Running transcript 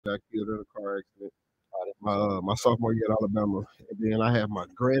got killed in a car accident. My sophomore year at Alabama, and then I have my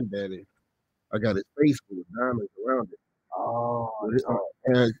granddaddy. I got his face with diamonds around it. Oh, But it's hard.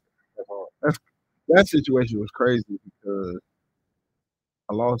 and That's hard. that's, that situation was crazy because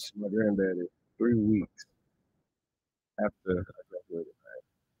I lost my granddaddy 3 weeks after I graduated.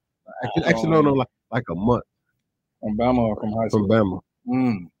 Actually, no, Um, like a month from Bama or from high from school? Bama.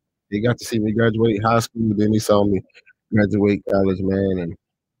 Mm. He got to see me graduate high school, then he saw me graduate college, man,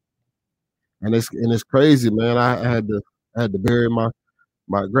 and it's crazy, man. I had to bury my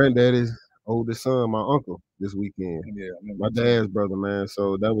granddaddy's oldest son, my uncle, this weekend. Yeah, I remember My you saying. dad's brother, man.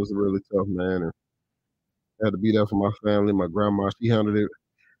 So that was really tough, man. And I had to be there for my family. My grandma, she handled it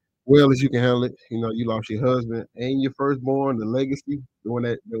well as you can handle it. You know, you lost your husband and your firstborn, the legacy, the one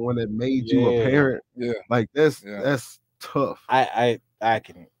that made you a Yeah. parent. Yeah, Like that's yeah. that's tough. I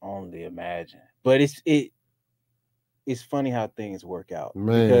can only imagine. But it's funny how things work out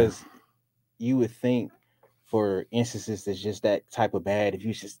Man. because you would think for instances that's just that type of bad if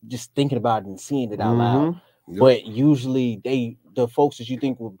you just thinking about it and seeing it out loud. Yep. But usually the folks that you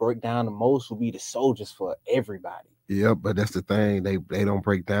think will break down the most will be the soldiers for everybody. Yep, but that's the thing. They don't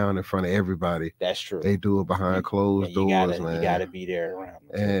break down in front of everybody. That's true. They do it behind closed you doors, gotta man. you gotta be there around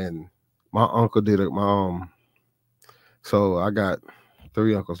them. And my uncle did it. So I got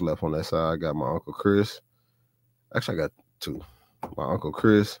 3 uncles left on that side. I got my uncle Chris. Actually, I got 2. My uncle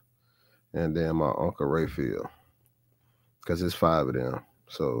Chris, and then my uncle Rayfield. Because it's 5 of them.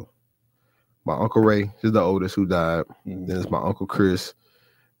 So my uncle Ray is the oldest who died. Then it's my uncle Chris.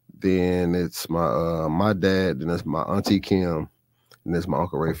 Then it's my dad. Then it's my auntie Kim. And it's my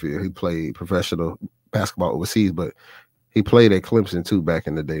uncle Rayfield. He played professional basketball overseas, but he played at Clemson too back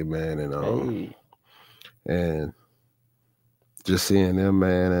in the day, man. And just seeing them,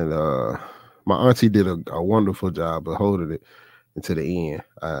 man, and my auntie did a wonderful job of holding it until the end.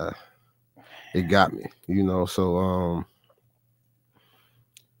 It got me, you know. So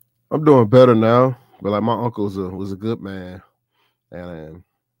I'm doing better now. But like my uncle was a good man, and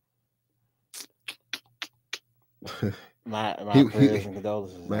My He- prayers and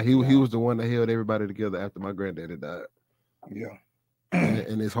condolences. man, he was the one that held everybody together after my granddaddy died. Yeah.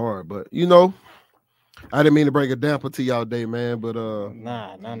 And it's hard, but you know, I didn't mean to bring a damper to y'all day, man. But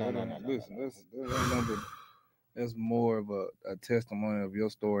Nah. Listen, that's more of a testimony of your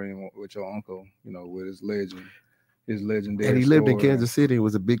story and with your uncle, you know, with his legendary. and he lived in story. Kansas City. He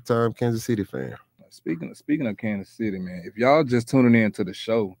was a big time Kansas City fan. Speaking of Kansas City, man, if y'all just tuning in to the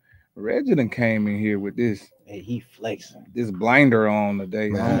show, Reggie done came in here with this He flexing. blinder on today. I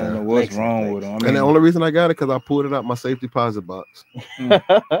Man, don't know what's flexing, wrong with him. I And the mean, only reason I got it because I pulled it out my safety deposit box, and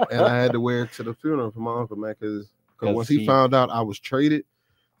I had to wear it to the funeral for my uncle, man. Because once he found out I was traded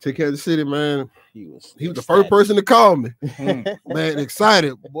to Kansas City, man, he was the first person to call me. mm, Man,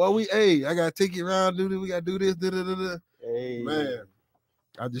 excited. Boy, I got to take you around, do this, we got to do this, da-da-da-da. Hey. Man,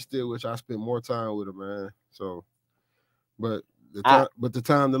 I just still wish I spent more time with him, man. So, but the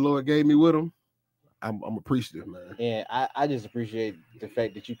time the Lord gave me with him, I'm appreciative, man. And I just appreciate the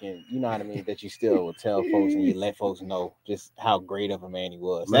fact that you can, you know what I mean, that you still will tell folks and you let folks know just how great of a man he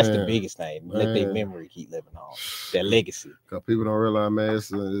was. That's the Man, biggest thing. Let their memory keep living on. Their legacy. Because people don't realize, man,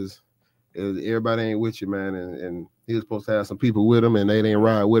 it's everybody ain't with you, man. And he was supposed to have some people with him, and they didn't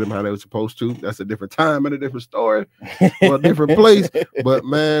ride with him how they were supposed to. That's a different time and a different story or a different place. But,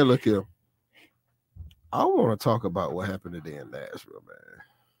 man, look here. I want to talk about what happened today in Nashville, man.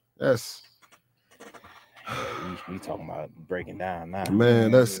 That's... we talking about breaking down now.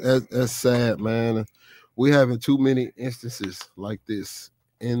 Man, that's sad, man. We having too many instances like this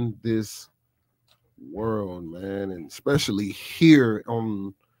in this world, man, and especially here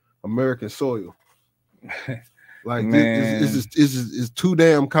on American soil. Like Man. this is too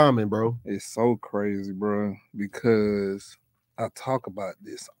damn common, bro. it's so crazy, bro, because I talk about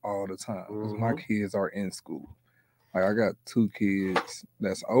this all the time. 'Cause my kids are in school. Like I got 2 kids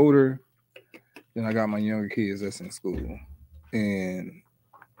that's older, then I got my younger kids that's in school. And,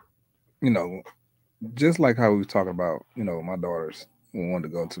 you know, just like how we was talking about, you know, my daughters wanted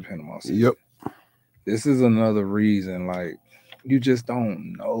to go to Panama City. Yep. This is another reason, like, you just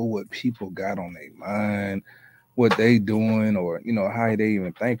don't know what people got on their mind, what they doing, or, you know, how they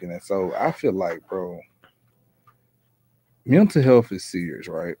even thinking. And so I feel like, bro, mental health is serious,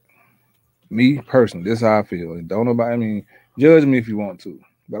 right? Me personally, this is how I feel. And don't nobody, I mean, judge me if you want to.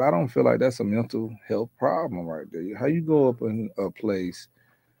 But I don't feel like that's a mental health problem right there. How you go up in a place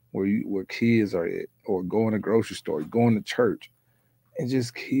where kids are at, or go in a grocery store, going to church, and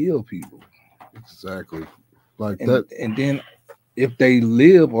just kill people. Exactly. Like And, that. and then if they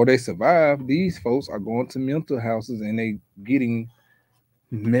live or they survive, these folks are going to mental houses and they getting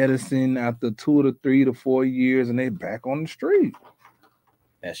medicine after 2 to 3 to 4 years and they back on the street.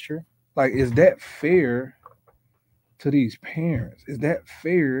 That's true. Like, is that fair to these parents? Is that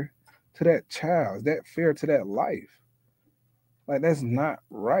fair to that child? Is that fair to that life? Like, that's not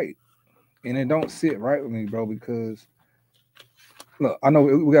right. And it don't sit right with me, bro, because look, I know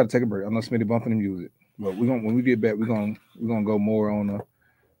we got to take a break. I know Smitty bumping the music, but when we get back, we're gonna go more on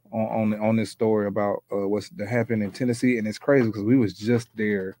this story about what's happened in Tennessee. And it's crazy because we was just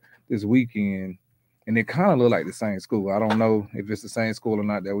there this weekend, and it kind of looked like the same school. I don't know if it's the same school or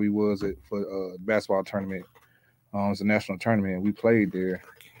not that we was at for the basketball tournament. It's a national tournament, and we played there.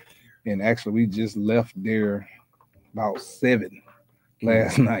 And actually, we just left there about 7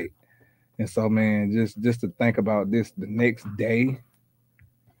 last night. And so, man, just to think about this the next day.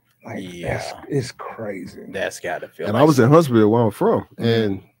 Like, it's crazy. That's gotta feel. And I was in Huntsville, where I'm from,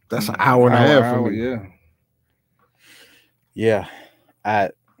 and that's an hour and a half for me. Yeah. I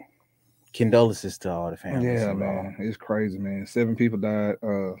condolences to all the families. Yeah, man, it's crazy, man. 7 people died.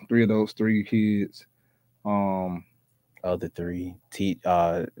 3 adults, 3 kids. Other 3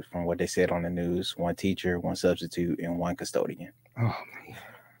 from what they said on the news, 1 teacher, 1 substitute, and 1 custodian. Oh man.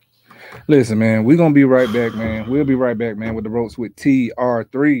 Listen, man, we're gonna be right back, man. We'll be right back, man, with the Ropes with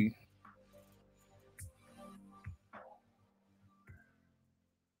TR3.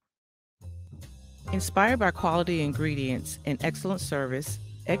 Inspired by quality ingredients and excellent service,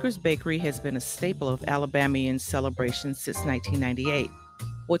 Edgar's Bakery has been a staple of Alabamian celebrations since 1998.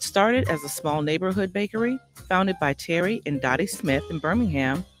 What started as a small neighborhood bakery, founded by Terry and Dottie Smith in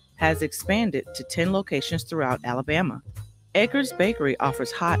Birmingham, has expanded to 10 locations throughout Alabama. Edgar's Bakery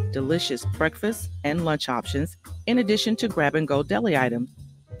offers hot, delicious breakfast and lunch options, in addition to grab-and-go deli items.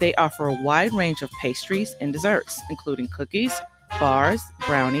 They offer a wide range of pastries and desserts, including cookies, bars,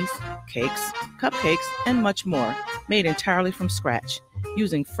 brownies, cakes, cupcakes, and much more, made entirely from scratch,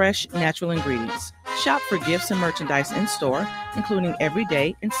 using fresh, natural ingredients. Shop for gifts and merchandise in-store, including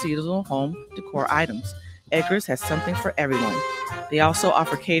everyday and seasonal home decor items. Edgar's has something for everyone. They also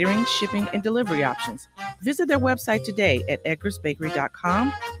offer catering, shipping, and delivery options. Visit their website today at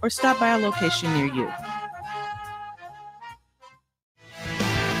edgarsbakery.com or stop by a location near you.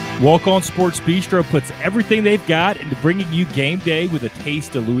 Walk On Sports Bistro puts everything they've got into bringing you game day with a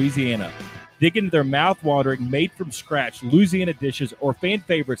taste of Louisiana. Dig into their mouth-watering, made-from-scratch Louisiana dishes or fan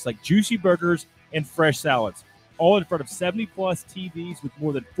favorites like juicy burgers and fresh salads, all in front of 70-plus TVs with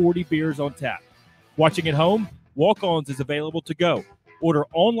more than 40 beers on tap. Watching at home, Walk-Ons is available to go. Order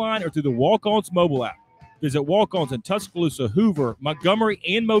online or through the Walk-Ons mobile app. Visit Walk-Ons in Tuscaloosa, Hoover, Montgomery,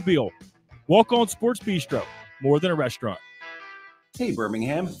 and Mobile. Walk-On Sports Bistro, more than a restaurant. Hey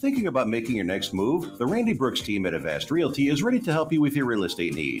Birmingham, thinking about making your next move? The Randy Brooks team at Avast Realty is ready to help you with your real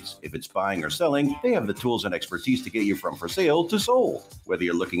estate needs. If it's buying or selling, they have the tools and expertise to get you from for sale to sold. Whether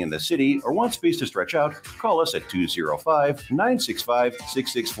you're looking in the city or want space to stretch out, call us at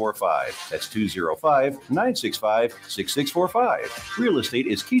 205-965-6645. That's 205-965-6645. Real estate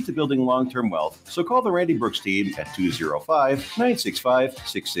is key to building long-term wealth, so call the Randy Brooks team at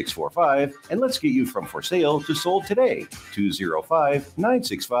 205-965-6645 and let's get you from for sale to sold today.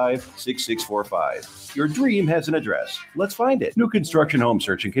 205-965-6645. Your dream has an address. Let's find it. New construction home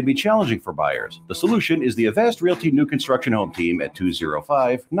searching can be challenging for buyers. The solution is the Avast Realty New Construction Home Team at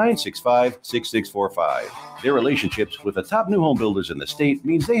 205-965-6645. Their relationships with the top new home builders in the state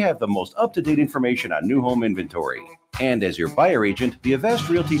means they have the most up-to-date information on new home inventory. And as your buyer agent, the Avast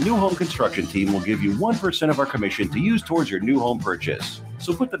Realty New Home Construction Team will give you 1% of our commission to use towards your new home purchase.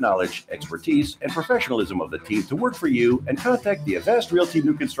 So put the knowledge, expertise, and professionalism of the team to work for you and contact the Avast Realty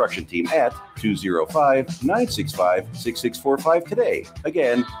New Construction Team at 205-965-6645 today.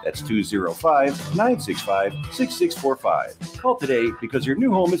 Again, that's 205-965-6645. Call today because your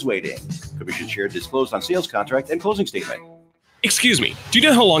new home is waiting. Commission share disclosed on sales contract and closing statement. Excuse me, do you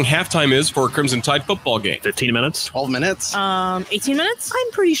know how long halftime is for a Crimson Tide football game? 15 minutes? 12 minutes? 18 minutes?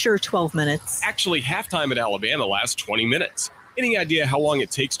 I'm pretty sure 12 minutes. Actually, halftime at Alabama lasts 20 minutes. Any idea how long it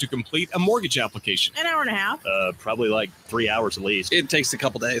takes to complete a mortgage application? An hour and a half. Probably like 3 hours at least. It takes a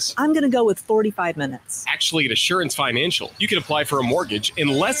couple days. I'm going to go with 45 minutes. Actually, at Assurance Financial, you can apply for a mortgage in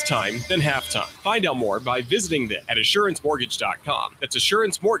less time than halftime. Find out more by visiting them at assuranceMortgage.com. That's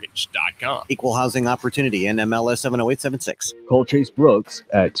assuranceMortgage.com. Equal housing opportunity, NMLS 70876. Call Chase Brooks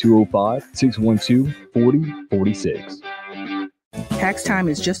at 205-612-4046. Tax time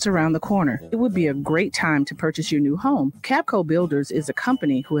is just around the corner. It would be a great time to purchase your new home. Capco Builders is a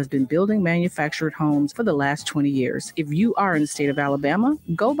company who has been building manufactured homes for the last 20 years. If you are in the state of Alabama,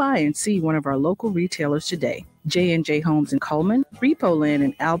 go by and see one of our local retailers today. J&J Homes in Coleman, Repo Land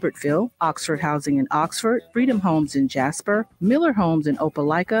in Albertville, Oxford Housing in Oxford, Freedom Homes in Jasper, Miller Homes in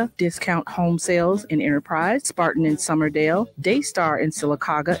Opelika, Discount Home Sales in Enterprise, Spartan in Summerdale, Daystar in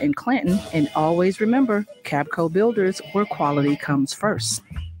Sylacauga and Clanton, and always remember, Cabco Builders, where quality comes first.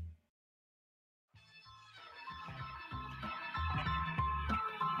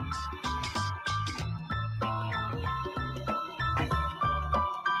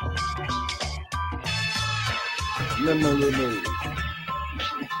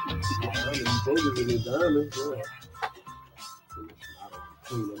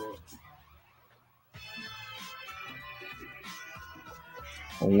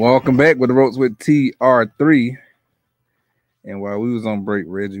 Welcome back with the Ropes with TR3. And while we was on break,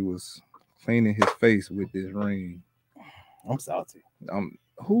 Reggie was cleaning his face with this ring. I'm salty.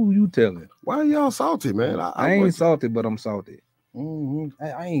 Who you telling? Why are y'all salty, man? I ain't salty, but I'm salty.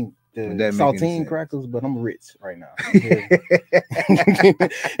 I ain't the saltine crackers, but I'm rich right now.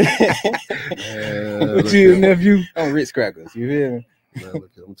 What you nephew? I'm Ritz crackers. You hear me? Man, look,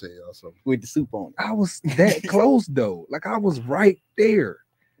 I'm tell y'all something. With the soup on it. I was that close though. Like I was right there.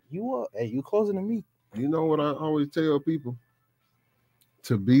 You are. Hey, you closer than me. You know what I always tell people?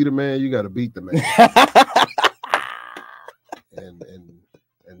 To be the man, you got to beat the man. and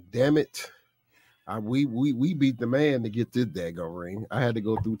damn it, we beat the man to get this daggone ring. I had to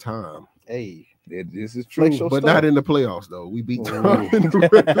go through time. Hey, this is true, but not in the playoffs though. We beat time in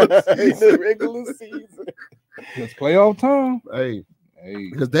the regular season. It's playoff time. Hey,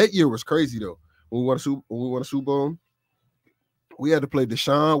 because that year was crazy though. When we won a Super Bowl, we had to play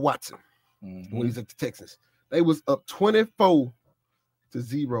Deshaun Watson when he was at the Texans. They was up 24-0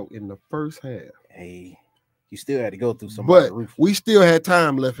 in the first half. Hey, you still had to go through some. But we still had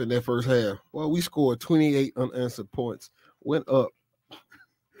time left in that first half. Well, we scored 28 unanswered points. Went up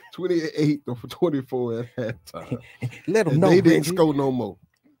 28-24 at halftime. Let them know they didn't score no more.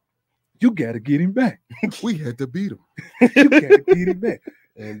 You got to get him back. We had to beat him. You got to get him back.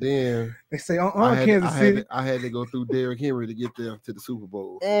 And then they say, Kansas City. I had to go through Derrick Henry to get there to the Super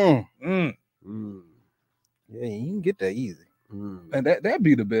Bowl. Yeah, you can get that easy. And that'd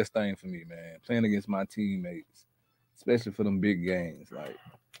be the best thing for me, man. Playing against my teammates, especially for them big games. Like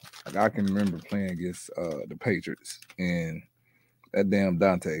I can remember playing against the Patriots and that damn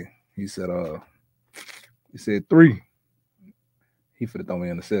Dante. He said 3. He finna throw me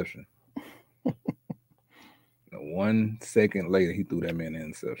an interception. 1 second later, he threw that man an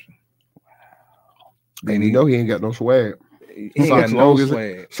interception. Then he ain't got no swag. He ain't got no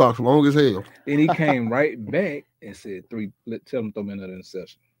swag. Socks long as hell. Then he came right back and said 3. Tell him to throw me another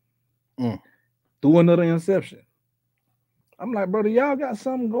interception. Threw another interception. I'm like, brother, y'all got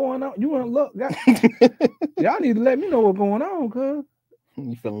something going on. You want to look? Y'all need to let me know what's going on, cuz.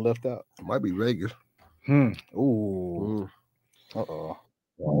 You feeling left out? It might be Vegas. Ooh. Uh-oh.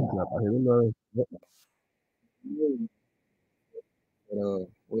 What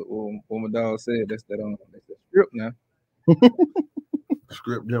my dog said, that's that script now.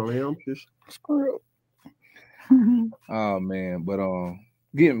 Script down him. Script. Oh man, but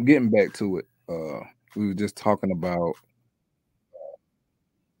getting back to it, we were just talking about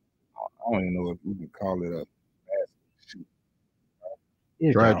I don't even know if we can call it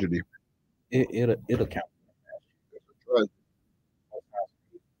a tragedy. It'll count.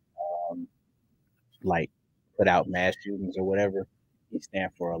 Like put out mass shootings or whatever, he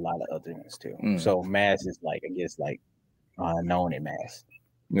stand for a lot of other things too. So mass is like, I guess, like known in mass.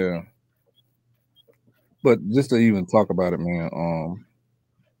 Yeah. But just to even talk about it, man,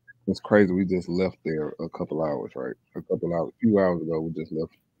 it's crazy. We just left there a couple hours, right? A few hours ago, we just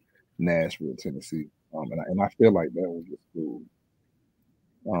left Nashville, Tennessee. And I feel like that was just cool.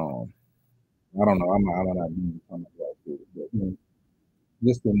 I don't know. I'm not being something like that, but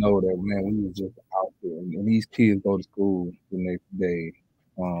just to know that, man, we was just out there, and these kids go to school the next day.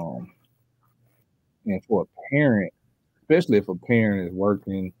 And for a parent, especially if a parent is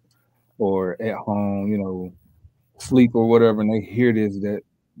working or at home, sleep or whatever, and they hear this and that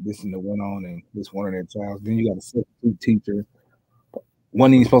went on, and this one of their child, then you got a substitute teacher.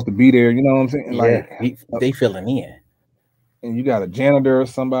 One ain't supposed to be there, you know what I'm saying? Like they filling in. And you got a janitor or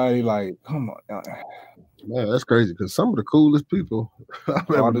somebody, like, come on. Man, that's crazy because some of the coolest people I've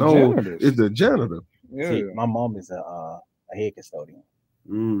ever known is the janitor. Yeah. See, my mom is a head custodian,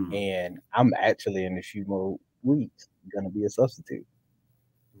 and I'm actually in a few more weeks gonna be a substitute.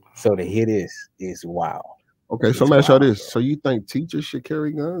 So the hit is wild. Okay, so let me ask y'all this: so you think teachers should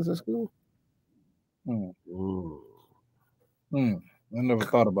carry guns in school? I never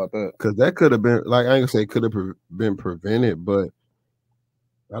thought about that. Because that could have been, like, I ain't gonna say it could have been prevented, but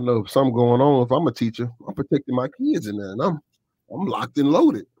I know if something going on, if I'm a teacher, I'm protecting my kids in there, and I'm locked and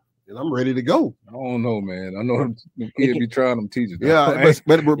loaded, and I'm ready to go. I don't know, man. I know the kids be trying them teachers. Yeah,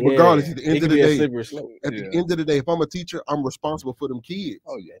 but regardless, at the end of the day, the end of the day, if I'm a teacher, I'm responsible for them kids.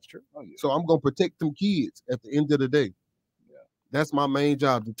 Oh yeah, that's true. Oh yeah. So I'm gonna protect them kids at the end of the day. Yeah, that's my main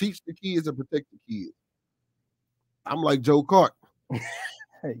job, to teach the kids and protect the kids. I'm like Joe Cart.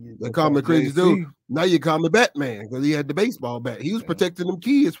 They call me crazy dude. Now you call me Batman because he had the baseball bat. He was protecting them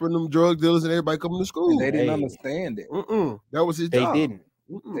kids from them drug dealers and everybody coming to school. And they didn't understand it. That was his job. They didn't.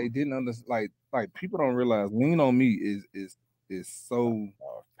 They didn't understand. Like people don't realize Lean on Me is so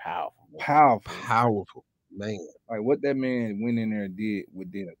powerful, man. Like what that man went in there and did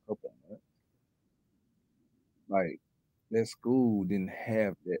within a couple of months. Like that school didn't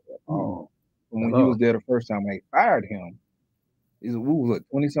have that at all. And when he was there the first time, they fired him. Is what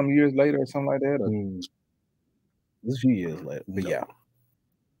 20-some years later or something like that? It's a few years later, but yeah,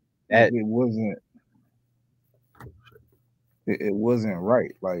 it wasn't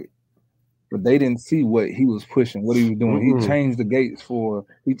right. Like, but they didn't see what he was pushing, what he was doing. He changed the gates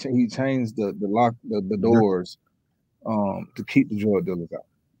he changed the lock the doors to keep the drug dealers out.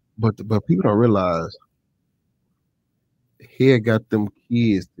 But people don't realize he had got them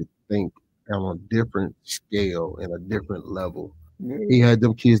kids to think on a different scale and a different level. He had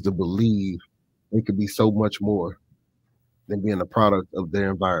them kids to believe they could be so much more than being a product of their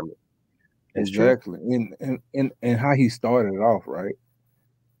environment. Exactly. And how he started it off, right?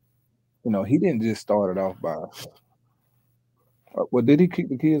 You know, he didn't just start it off by well, did he kick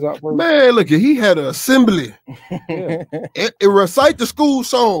the kids out first? Man, look, he had an assembly. It recite the school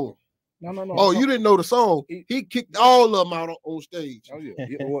song. No. Oh, you didn't know the song. He kicked all of them out on stage. Oh, yeah.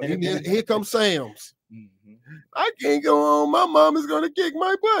 And then here comes Sam's. I can't go on. My mom is going to kick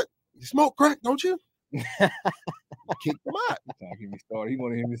my butt. You smoke crack, don't you? Kick them out. He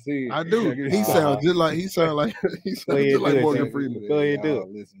wanted him to see it. I do. He sounds just like Morgan Freeman. Go ahead and do it.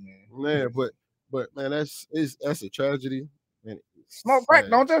 Listen, man. Man, but man, that's a tragedy. Man, smoke crack,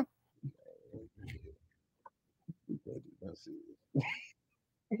 don't you?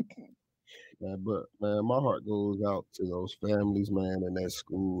 Man, but man, my heart goes out to those families, man, in that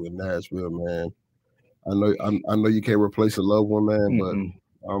school in Nashville, man. I know you can't replace a loved one, man, but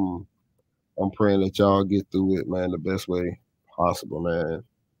I'm praying that y'all get through it, man, the best way possible, man.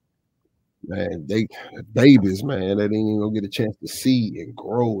 Man, they babies, man, they didn't even gonna get a chance to see and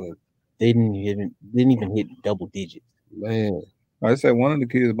grow, and they didn't even hit double digits, man. I said one of the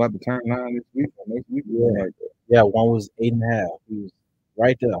kids about to turn 9 this week. Next week, yeah, one was 8.5. He was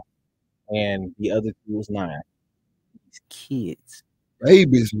right there. And the other two was 9. These kids,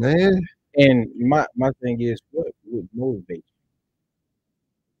 babies, man. And my thing is, what would motivate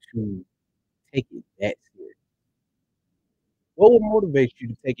you to take it that serious? What would motivate you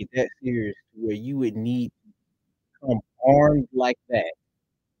to take it that serious to where you would need to come armed like that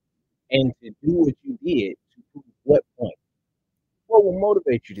and to do what you did to prove what point? What would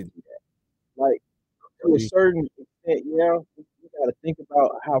motivate you to do that? Like, to a certain extent, yeah, you got to think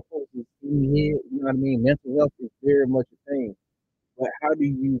about how folks is in your head. You know what I mean? Mental health is very much a thing. But how do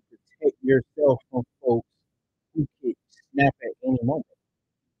you protect yourself from folks who could snap at any moment?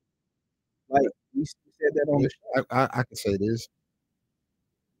 Like, we said that on the show. I can say this.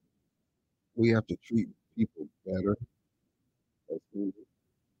 We have to treat people better.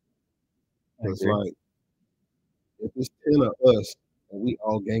 It's like, if it's 10 of us and we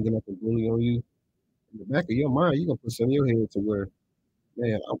all ganging up and bullying on you, in the back of your mind, you're going to put some in your head to where,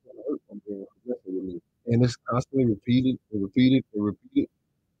 man, I'm going to hurt something aggressive with me. And it's constantly repeated and repeated and repeated,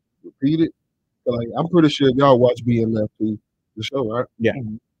 repeated. So like, I'm pretty sure y'all watch BMF too, the show, right? Yeah.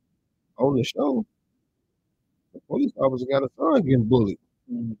 On the show, the police officer got a son getting bullied.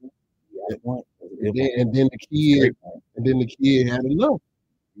 Yeah, and then the kid had enough.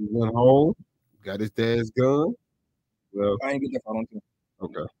 He went home, got his dad's gun. Well, I ain't get that on too.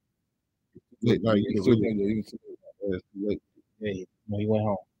 Okay. He went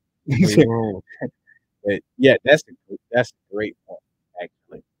home. But yeah, that's a great point,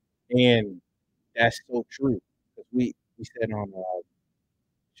 actually, and that's so true. Because we said on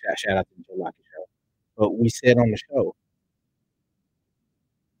shout out to the Joe Lockett show, but we said on the show,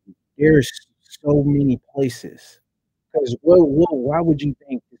 there's so many places. Because why would you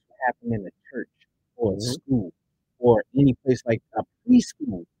think this would happen in a church or a school or any place like a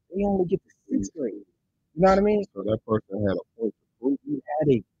preschool? They only get to 6th grade. You know what I mean? So that person had a point. You had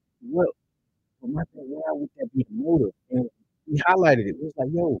a what? But my thing, why would that be the motive? And we highlighted it. It was like,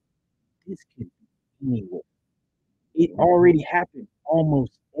 yo, this could be anywhere. It already happened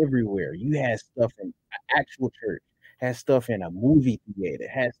almost everywhere. You had stuff in actual church, had stuff in a movie theater,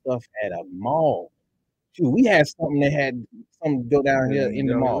 had stuff at a mall. Shoot, we had something that had something go down here in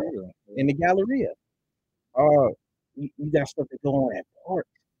the mall, in the Galleria. You got stuff that go on at parks.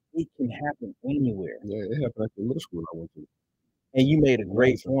 It can happen anywhere. Yeah, it happened at the middle school I went to. And you made a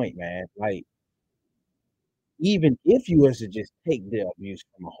great point, man. Like, even if you was to just take the abuse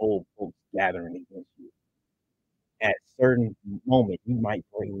from a whole folks gathering against you, at certain moment you might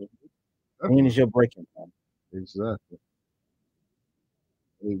break. When is your breaking point? Exactly.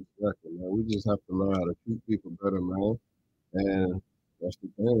 Exactly, man. We just have to learn how to treat people better, man. And that's the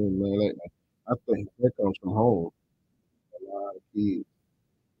thing, man. Like, I think that comes from home. A lot of kids.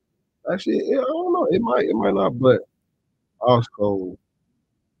 Actually, I don't know. It might not, but also,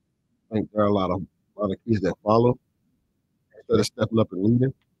 I think there are a lot of kids that follow instead of stepping up and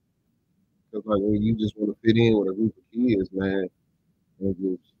leading. Because like when you just want to fit in with a group of kids, man, and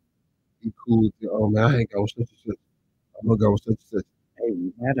just be cool with you. Oh man, I ain't got such and such. I'm gonna go with such and such. Hey,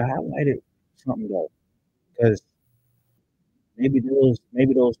 you had to highlight it something though, because maybe those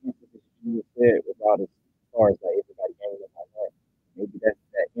instances you said about as far as like everybody getting like that. Maybe that's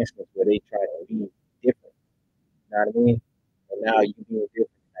that instance where they try to be different. You know what I mean? And now you being different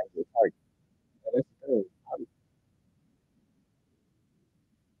as your target. That's the thing.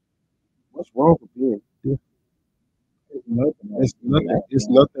 What's wrong with being different? It's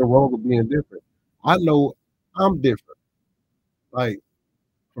nothing wrong with being different. I know I'm different, like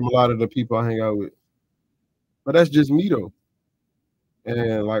from a lot of the people I hang out with, but that's just me though.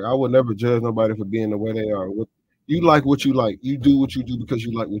 And like I would never judge nobody for being the way they are. You like what you like. You do what you do because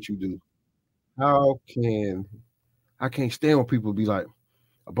you like what you do. I can't stand when people be like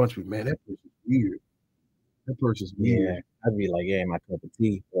a bunch of people, man, that person's weird. That person's weird. Yeah, I'd be like, yeah, my cup of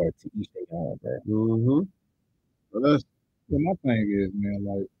tea or to each their own, bro. Mm-hmm. Well, my thing is, man,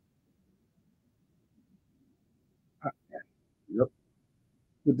 like, yep.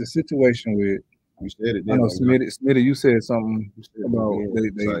 With the situation with, you said it. I know Smitty, you said something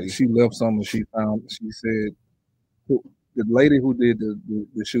about she left something. She said the lady who did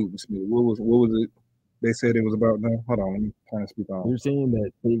the shooting, Smitty. What was it? They said it was about now. Hold on, let me kind of speak on. They're saying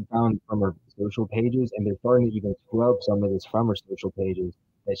that they found from her social pages, and they're starting to even scrub some of this from her social pages,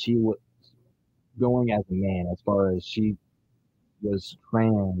 that she was going as a man, as far as she was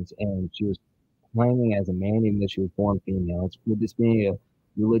trans and she was claiming as a man, even though she was born female. It's with this being a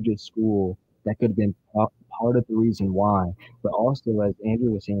religious school, that could have been part of the reason why. But also, as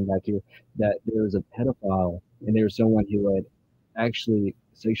Andrew was saying back here, that there was a pedophile and there was someone who had actually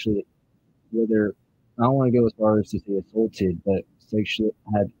sexually, whether I don't want to go as far as to say assaulted, but sexually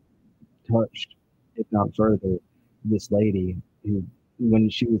had touched, if not further, this lady who, when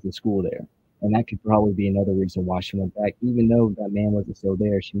she was in school there. And that could probably be another reason why she went back. Even though that man wasn't still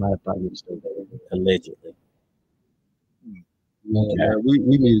there, she might have thought he was still there. Allegedly. Yeah, we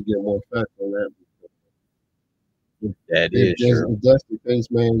need to get more facts on that. If that's the case,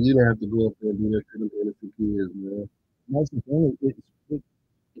 man, you don't have to go up there and do that to them innocent kids, man. That's the thing,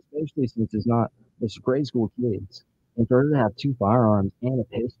 especially since it's grade school kids. And for her to have 2 firearms and a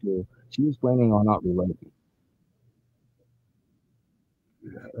pistol, she was planning on not reloading.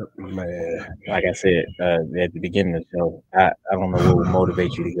 Man, like I said at the beginning of the show, I don't know what would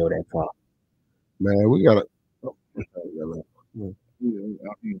motivate you to go that far. Man, we gotta. We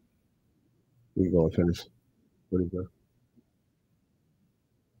gonna finish. What do you got?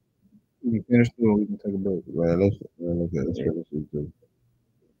 We can finish or we can take a break. Man, let's finish this.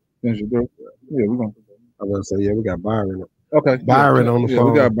 Finish your break? Yeah, we're gonna. I'm gonna say, yeah, we got Byron. Okay. Byron on the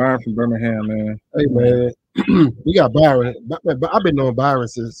phone. We got Byron from Birmingham, man. Hey, man. We got Byron. I've been knowing Byron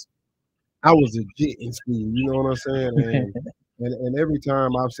since I was a jit in school. You know what I'm saying? And every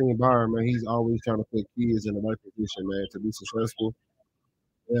time I've seen Byron, man, he's always trying to put kids in the right position, man, to be successful.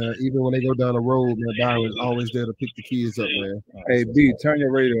 Even when they go down the road, man, Byron's always there to pick the kids up, man. Hey, B, turn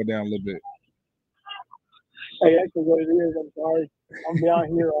your radio down a little bit. Hey, actually, what it is, I'm sorry. I'm down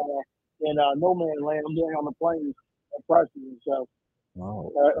here in no man's land. I'm down on the plains practicing stuff.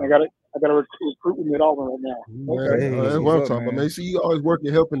 Wow. I got a recruitment at Auburn right now. Okay, that's what I'm talking about, man. See, you always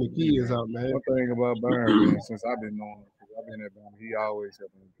working helping the kids out, man. One thing about Byron, man, since I've been knowing him, I've been at Byron, he always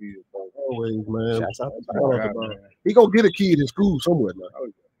helping the kids. Always, man. Shout out to Byron. He gonna get a kid in school somewhere now.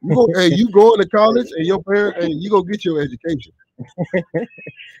 You going to college and your parents, and you gonna get your education. Hey,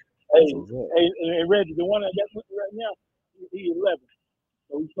 Reggie, the one I got with you right now, he's 11,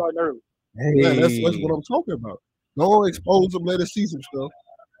 so we starting early. Hey, that's what I'm talking about. Don't expose them, let us see some stuff.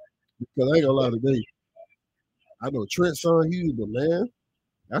 Because I ain't gonna lie today. I know Trent's son huge, but man,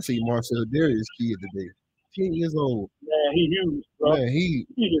 I see Marcel Darius' kid today. 10 years old. Man, he huge, bro. Man, he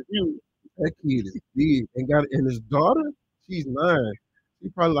is huge. That kid is big and his daughter, she's 9.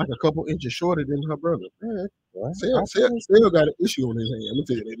 She's probably like a couple inches shorter than her brother. Man, Sale got an issue on his hand. I'm gonna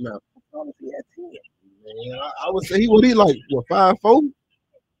tell you that now. Man, I would say he like 5'4".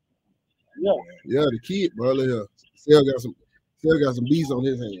 Yeah. Yeah, the kid, brother. Yeah. Sale got some beats on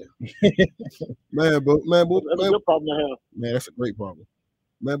his hand. man, That's a good problem to have. Man, that's a great problem.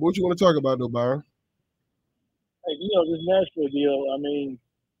 Man, but what you want to talk about though, Byron? Hey, this Nashville deal. I mean,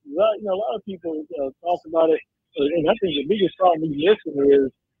 a lot of people talk about it, and I think the biggest problem we listen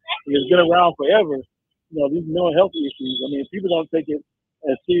is it's been around forever. These mental health issues. I mean, people don't take it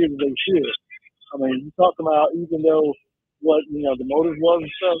as serious as they should. I mean, you talk about even though what the motive was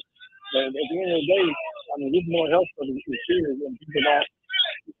and stuff, but at the end of the day, I mean, this mental health stuff is serious, and people not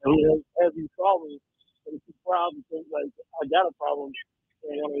who have these problems, and it's proud to think like I got a problem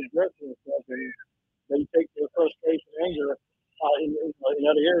and want to address it and stuff, and they take their frustration, anger in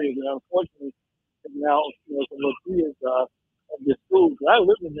other areas, and unfortunately, now some little kids of this school. I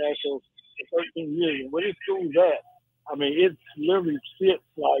lived in Nashville for 13 years, and where this school's at, I mean, it literally sits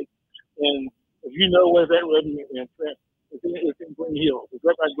like, and if you know where's that Reggie and Trent, it's in Green Hills. It's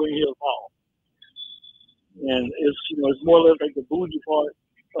right by Green Hills Hall, and it's more or less like the bougie part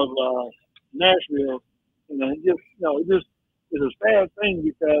of Nashville. It just is a sad thing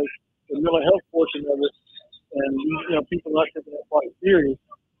because the mental health portion of it, and people not taking that part serious.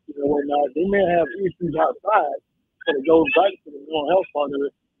 Whatnot. They may have issues outside, but it goes back to the mental health part of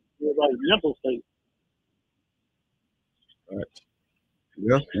it, like mental state. Right.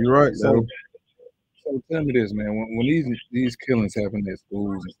 Yeah, you're right. So tell me this, man. When these killings happen at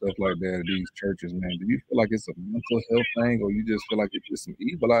schools and stuff like that, at these churches, man, do you feel like it's a mental health thing, or you just feel like it's just some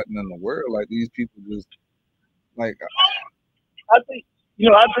evil out in the world? Like these people just like. I think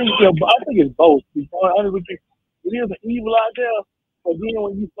it's both. Because honestly, it is an evil out there. But then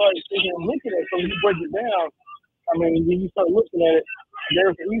when you start sitting and looking at it, so you break it down, I mean, then you start looking at it,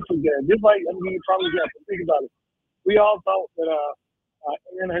 there's an issue there. Just like, you probably got to think about it. We all thought that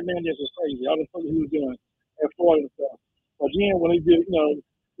Aaron Hernandez was crazy. All the stuff he was doing at Florida and stuff. But then when he did,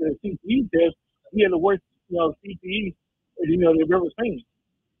 the CTE test, he had the worst, CTE they've ever seen.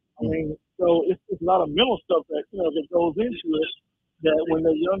 I mean, so it's a lot of mental stuff that, that goes into it, that when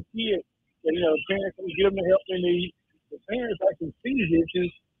they're young kids, that, parents can give them the help they need. The parents actually see these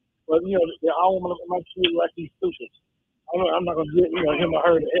issues, but I don't want my kid like he's stupid. I'm not gonna get him or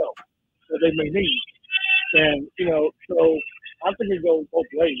her the help that they may need, and so I think it goes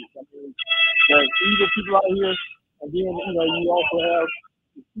both ways. I mean, there's evil people out here, and then you also have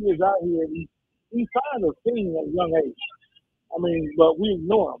the kids out here. These signs are seen at a young age. I mean, but we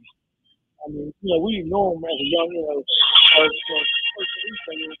ignore them. I mean, we ignore them as a young, ain't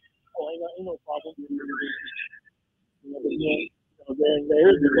no problem. There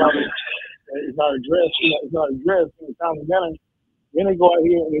is a problem that is not addressed. It's not addressed in the time of manner. Then they go out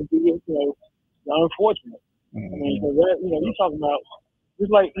here and they do the unfortunate. I mean, so that you're talking about just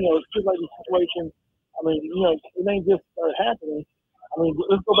like the situation. I mean, it ain't just happening. I mean,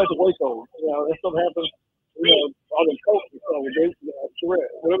 let's go back to Waco. That stuff happened. All the coaches,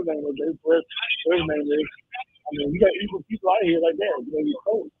 whatever name is, whatever his name is. I mean, you got evil people out here like that. You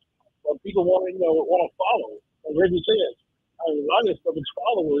coach, but people want to follow. Like Reggie said, I mean, a lot of this stuff is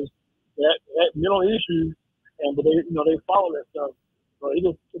followers that mental issues, but they follow that stuff. So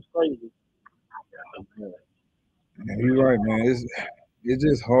it's crazy. Yeah, you're right, man. It's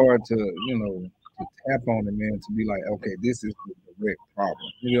just hard to to tap on it, man. To be like, okay, this is the direct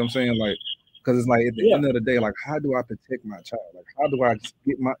problem. You know what I'm saying? Like, because it's like at the end of the day, like, how do I protect my child? Like, how do I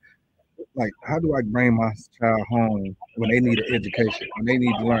how do I bring my child home when they need an education, when they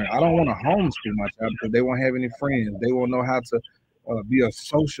need to learn? I don't want to homeschool my child because they won't have any friends. They won't know how to be a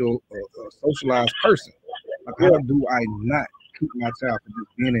socialized person. Like, how do I not keep my child from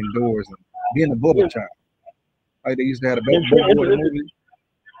just being indoors and being a bubble child? Like they used to have a baby boy movie.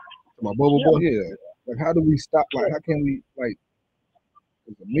 My bubble boy, yeah. Like, how do we stop? Like, how can we, like,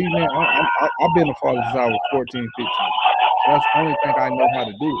 me, man, I've been a father since I was 14, 15. That's the only thing I know how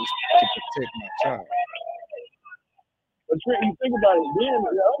to do is to protect my child. But Trent, you think about it, then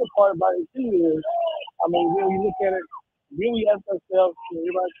the other part about it too is, I mean, when we look at it, then we ask ourselves,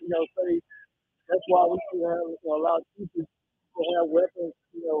 everybody, say that's why we should have allow teachers to have weapons,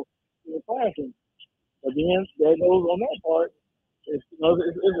 in the classroom. But then that goes on that part. It's a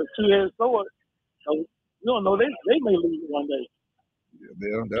two-headed sword. So you don't know, they may lose it one day.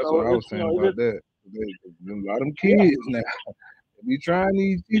 Yeah, that's what I was saying about that. A lot of them kids now, We trying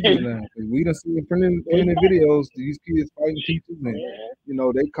these teachers now. We done seen plenty videos. These kids fighting teachers, and you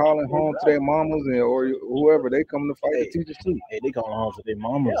know they calling home to their mamas and or whoever. They come to fight the teachers too. Hey, they calling home to their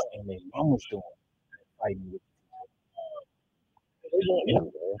mamas, and their mamas doing fighting with.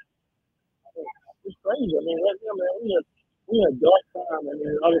 It's crazy. I mean, right now, man, we had dark time, and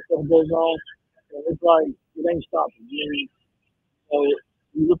then other stuff goes on, and it's like it ain't stopping. I mean,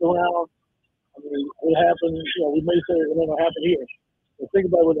 you look around. I mean, what happened? You know, we may say it ain't gonna happen here, but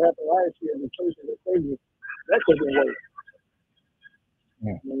think about what happened last year in the church and the crazy. That could have been worse.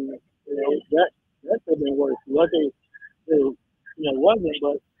 Yeah. I mean, you know, that could have been worse. Luckily, it wasn't.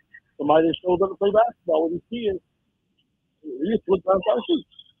 But somebody that showed up to play basketball with these kids, we just looked out our shoes.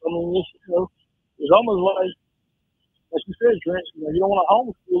 I mean, it's almost like you said, Trent. You know, you don't want to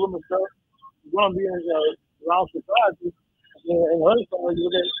homeschool them and stuff. You're gonna be around society, and other somebody you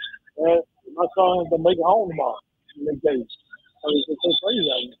look at. My son gonna make it home tomorrow. Next day. It's so crazy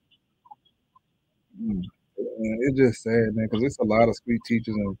out here. It's just sad, man, because it's a lot of street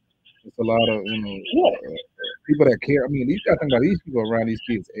teachers and it's a lot of people that care. I mean, you got to think about these people around these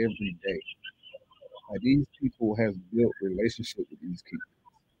kids every day. Like these people have built relationships with these kids.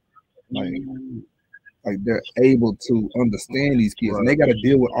 Like they're able to understand these kids, and they got to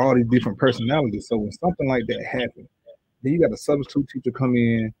deal with all these different personalities. So when something like that happens, then you got a substitute teacher come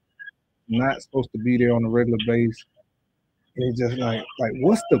in. Not supposed to be there on a regular basis. It's just like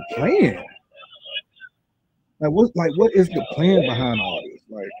what's the plan? What is the plan behind all this?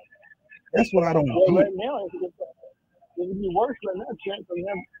 Like that's what I don't get. Right now, it would be worse right now, Trent.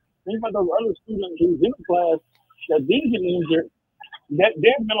 Think about those other students who's in the class that didn't get injured. That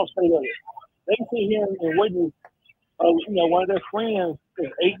their mental state of it. They sit here and witness, one of their friends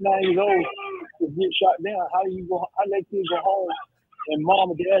is 8, 9 years old to get shot down. How that kid go home? And mom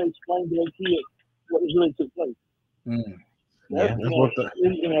and dad explain to their kids what really took place. That's what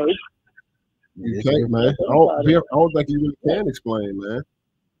you can't, man. I don't think you really can explain, man.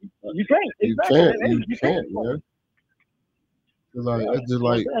 You can't. You can't, man. It's just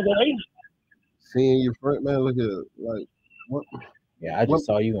like seeing your friend, man. Look at it, like what? Yeah, I just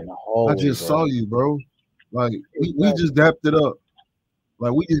saw you in the hallway. I just saw you, bro. Like we just dapped it up.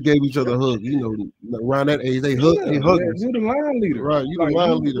 Like we just gave each other a hug, around that age, they hug. You the line leader, right? You the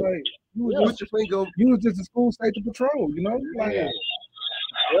line leader. You was just a school safety patrol,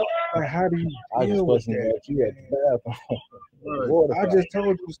 Like how do you deal with that? You at the bathroom. I just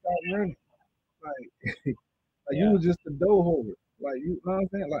told you to stop running. Like you was just a door holder. Like you know what I'm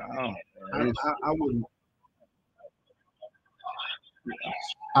saying? Like I wouldn't.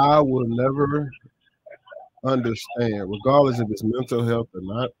 I will never understand, regardless if it's mental health or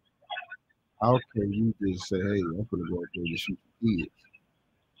not, how can you just say, hey, I'm gonna go up there to shoot the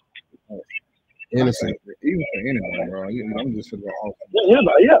kids? Innocent. Even for anyone, bro. I'm just gonna go off.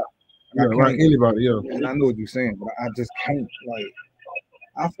 Anybody, right, anybody, And I know what you're saying, but I just can't,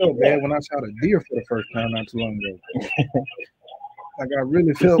 I felt bad when I shot a deer for the first time not too long ago. I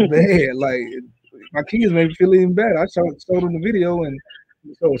really felt bad. My kids made me feel even bad. I showed them the video and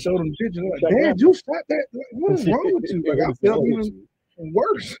showed them the picture. Like, Dad, you shot that? What is wrong with you? I felt even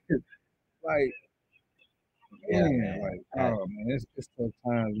worse. Oh man, it's tough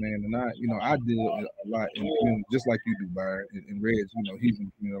times, man. And I deal a lot in the community, just like you do, Byron. And Reg, he's in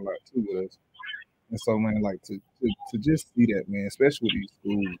the community a lot too with us. And so, man, to just see that, man, especially with these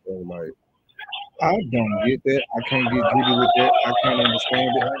schools, bro, I don't get that. I can't get jiggy with that. I can't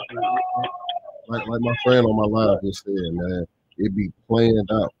understand it. Like my friend on my live just said, man, it be planned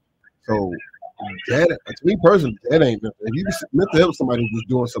out. So that, to me personally, that ain't nothing. If you meant to help somebody who's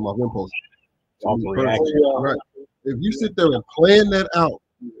doing something off impulse, right? If you sit there and plan that out,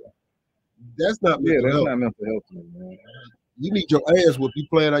 that's not mental health. Not mental health, man. You need your ass whooped. You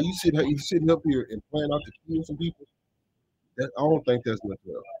plan out. You sitting up here and plan out to kill some people. I don't think that's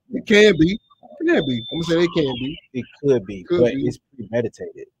mental health. It can be. It can be. I'm gonna say it can be. It could be, but it's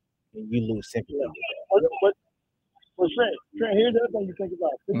premeditated, and you lose sympathy with that. But Trent, here's the other thing you think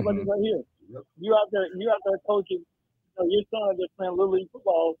about. Think about this right here. Yep. You out there coaching. Your son just playing little league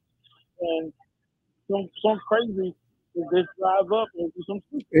football, and some crazy just drive up and do some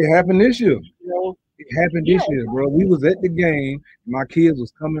stupid. It happened this year. It happened this year, bro. We was at the game. My kids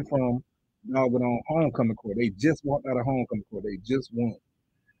was coming from on homecoming court. They just walked out of homecoming court. They just won.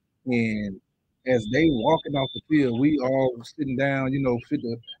 And as they walking off the field, we all sitting down, fit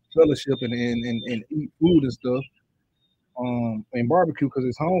the fellowship and eat food and stuff. And barbecue because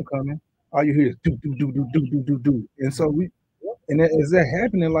it's homecoming. All you hear is do. And so as that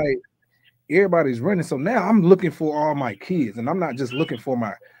happening, everybody's running. So now I'm looking for all my kids, and I'm not just looking for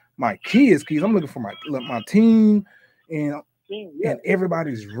my kids. I'm looking for my team, and team. Yeah. And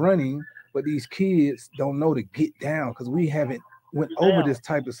everybody's running, but these kids don't know to get down because we haven't went over this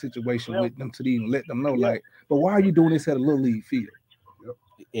type of situation with them to even let them know. Like, but why are you doing this at a little league field?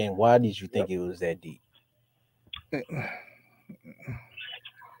 And why did you think it was that deep?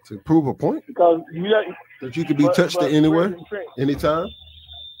 To prove a point? Because that you could be touched anywhere, anytime.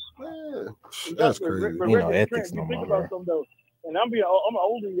 Man, that's crazy. Ethics no more. And I'm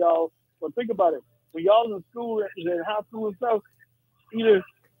older, y'all, but think about it. When y'all in school, in high school and stuff, either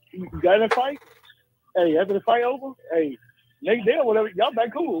you got in a fight, hey, after the fight over, hey, next day or whatever, y'all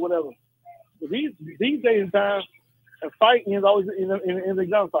back cool or whatever. But these days in time, a fight ends always in the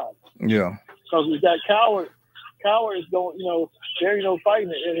gunfight. Yeah. Because we got cowards don't, there ain't no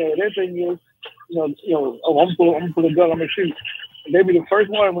fighting. And their thing is, oh, I'm gonna put a gun, I'm gonna shoot. And they be the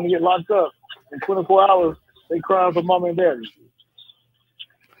first one when they get locked up. In 24 hours, they crying for mama and daddy.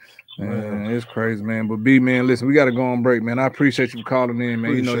 Man, it's crazy, man. But B, man, listen, we got to go on break, man. I appreciate you for calling in,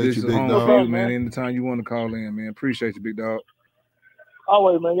 man. This is home for you, man. Anytime you want to call in, man. Appreciate you, big dog.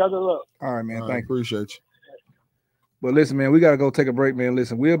 Always, man. Y'all good luck. All right, man. Thank you. Appreciate you. But listen, man, we got to go take a break, man.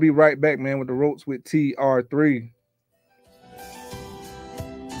 Listen, we'll be right back, man, with the Ropes with TR3.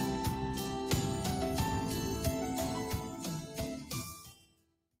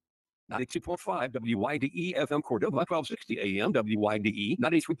 .5 WYDE FM Cordova, 1260 AM WYDE,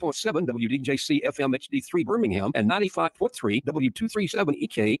 93.7 WDJC FM HD3 Birmingham, and 95.3 W237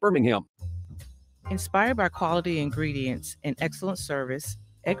 EK Birmingham. Inspired by quality ingredients and excellent service,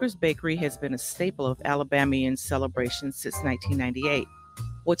 Edgar's Bakery has been a staple of Alabamian celebrations since 1998.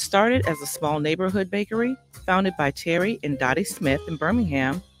 What started as a small neighborhood bakery, founded by Terry and Dottie Smith in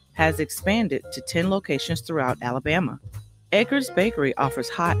Birmingham, has expanded to 10 locations throughout Alabama. Edgar's Bakery offers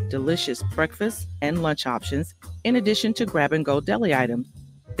hot, delicious breakfast and lunch options, in addition to grab-and-go deli items.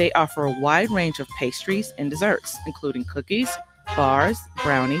 They offer a wide range of pastries and desserts, including cookies, bars,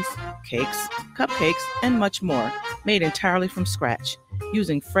 brownies, cakes, cupcakes, and much more, made entirely from scratch,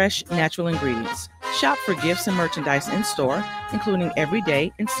 using fresh, natural ingredients. Shop for gifts and merchandise in-store, including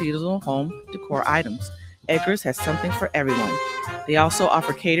everyday and seasonal home decor items. Edgar's has something for everyone. They also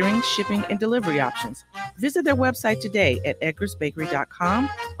offer catering, shipping, and delivery options. Visit their website today at edgarsbakery.com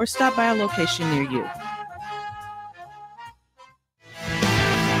or stop by a location near you.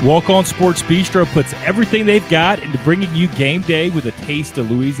 Walk On Sports Bistro puts everything they've got into bringing you game day with a taste of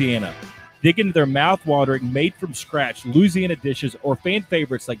Louisiana. Dig into their mouth-watering, made-from-scratch Louisiana dishes or fan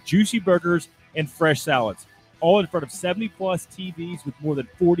favorites like juicy burgers and fresh salads, all in front of 70-plus TVs with more than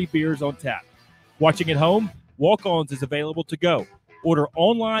 40 beers on tap. Watching at home, Walk-Ons is available to go. Order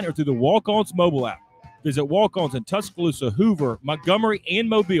online or through the Walk-Ons mobile app. Visit Walk-Ons in Tuscaloosa, Hoover, Montgomery, and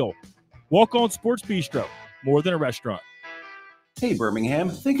Mobile. Walk-On Sports Bistro, more than a restaurant. Hey Birmingham,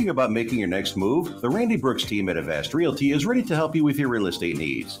 thinking about making your next move? The Randy Brooks team at Avast Realty is ready to help you with your real estate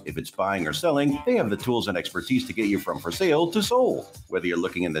needs. If it's buying or selling, they have the tools and expertise to get you from for sale to sold. Whether you're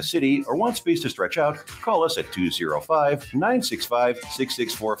looking in the city or want space to stretch out, call us at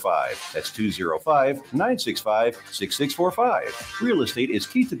 205-965-6645. That's 205-965-6645. Real estate is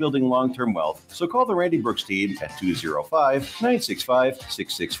key to building long-term wealth, so call the Randy Brooks team at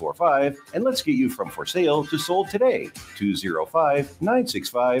 205-965-6645 and let's get you from for sale to sold today.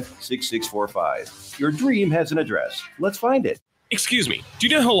 205-965-6645. Your dream has an address. Let's find it. Excuse me, do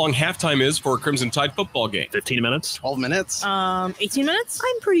you know how long halftime is for a Crimson Tide football game? 15 minutes? 12 minutes? 18 minutes?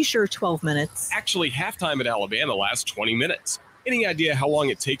 I'm pretty sure 12 minutes. Actually, halftime at Alabama lasts 20 minutes. Any idea how long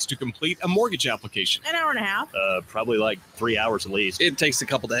it takes to complete a mortgage application? An hour and a half. Probably like 3 hours at least. It takes a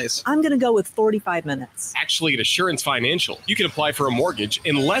couple days. I'm going to go with 45 minutes. Actually, at Assurance Financial, you can apply for a mortgage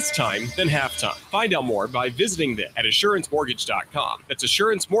in less time than halftime. Find out more by visiting them at assurancemortgage.com. That's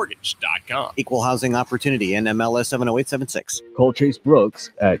assurancemortgage.com. Equal housing opportunity, NMLS 70876. Call Chase Brooks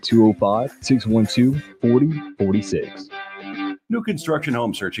at 205-612-4046. New construction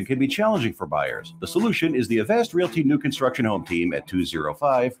home searching can be challenging for buyers. The solution is the Avast Realty New Construction Home Team at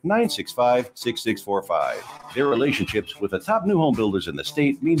 205-965-6645. Their relationships with the top new home builders in the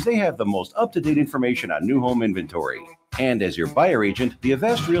state means they have the most up-to-date information on new home inventory. And as your buyer agent, the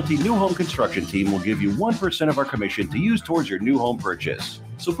Avast Realty New Home Construction Team will give you 1% of our commission to use towards your new home purchase.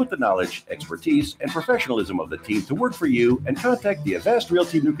 So put the knowledge, expertise, and professionalism of the team to work for you and contact the Avast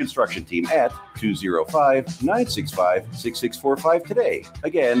Realty New Construction Team at 205-965-6645 today.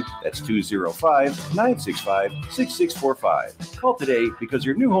 Again, that's 205-965-6645. Call today because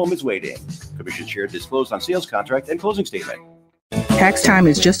your new home is waiting. Commission share disclosed on sales contract and closing statement. Tax time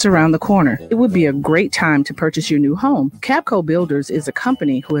is just around the corner. It would be a great time to purchase your new home. Capco Builders is a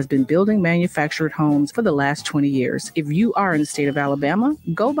company who has been building manufactured homes for the last 20 years. If you are in the state of Alabama,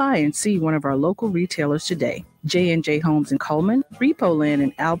 go by and see one of our local retailers today. J&J Homes in Coleman, Repo Land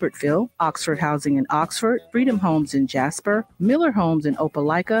in Albertville, Oxford Housing in Oxford, Freedom Homes in Jasper, Miller Homes in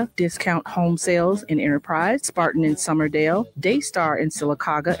Opelika, Discount Home Sales in Enterprise, Spartan in Summerdale, Daystar in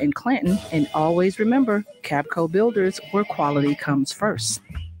Sylacauga and Clanton, and always remember, Cabco Builders, where quality comes first.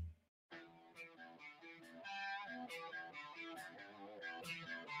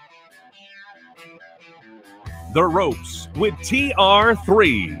 The Ropes with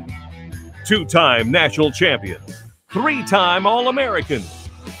TR3. Two-time national champion, three-time All-American,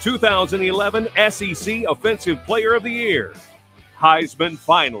 2011 SEC Offensive Player of the Year, Heisman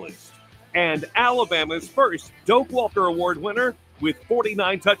finalist, and Alabama's first Doak Walker Award winner with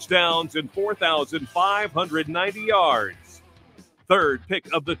 49 touchdowns and 4,590 yards. Third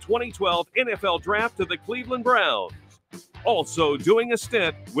pick of the 2012 NFL Draft to the Cleveland Browns. Also doing a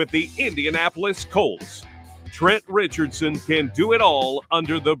stint with the Indianapolis Colts. Trent Richardson can do it all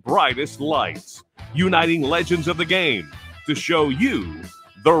under the brightest lights, uniting legends of the game to show you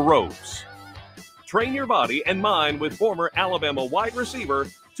the ropes. Train your body and mind with former Alabama wide receiver,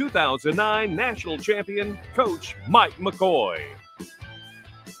 2009 national champion, Coach Mike McCoy.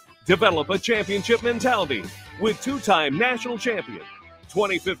 Develop a championship mentality with two-time national champion,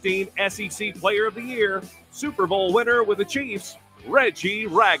 2015 SEC Player of the Year, Super Bowl winner with the Chiefs, Reggie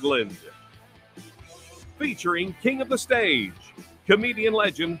Ragland. Featuring King of the Stage, comedian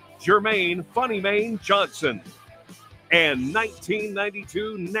legend Jermaine Funny Mane Johnson, and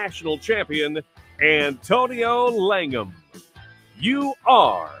 1992 national champion Antonio Langham. You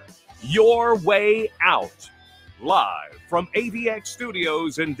are your way out. Live from AVX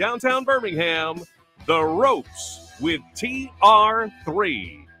Studios in downtown Birmingham, The Ropes with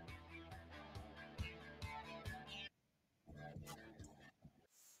TR3.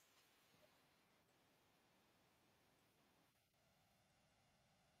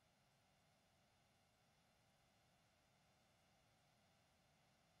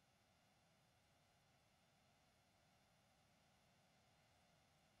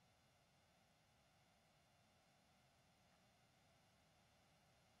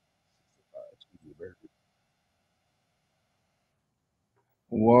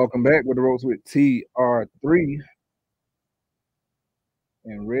 Welcome back with the Ropes with TR3.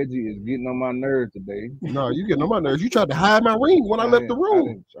 And Reggie is getting on my nerves today. No, you getting on my nerves. You tried to hide my ring when I left the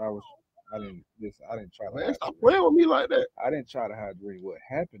room. I didn't try to. Man, stop playing with me like that. I didn't try to hide the ring. What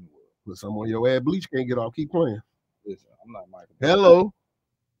happened was, put some on your ass bleach, can't get off. Keep playing. Listen, I'm not Michael. Hello.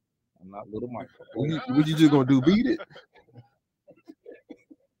 I'm not little Michael. What you just gonna do? Beat it?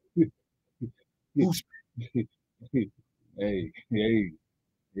 Hey,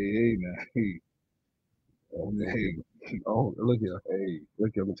 now. Hey. Oh, look here. Hey,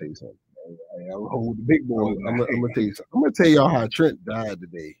 look here. I'm gonna tell you something. Hey, I roll with the big boys. I'm gonna tell you something. I'm gonna tell y'all how Trent died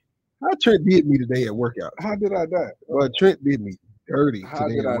today. How Trent did me today at workout. How did I die? Well, Trent did me dirty. How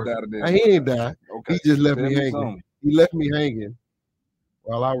did I die today? He ain't die. Okay. He just left me hanging. Something. He left me hanging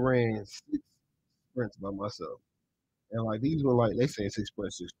while I ran 6 sprints by myself. And like these were like, they saying 6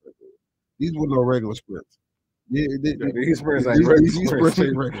 sprints. These were no regular sprints. Yeah, these sprints ain't regular. These sprints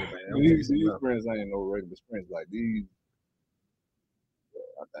ain't regular, man. These sprints ain't no regular sprints. Like these,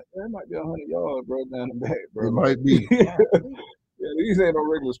 that might be 100 yards, bro, down the back, bro. It might be. Yeah, these ain't no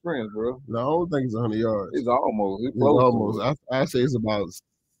regular sprints, bro. No, I don't think it's 100 yards. It's almost. It's almost. I say it's about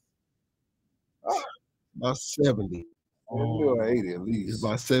 70. Oh, 80 at least. It's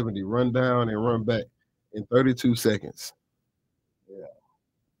about 70. Run down and run back in 32 seconds. Yeah.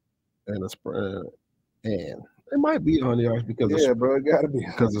 And a sprint, and it might be 100 yards because bro, it gotta be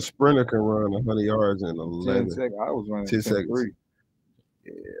because a sprinter can run 100 yards in 11 seconds. I was running 10 seconds. 3.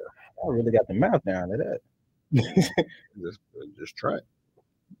 Yeah, I really got the mouth down to that. just try it.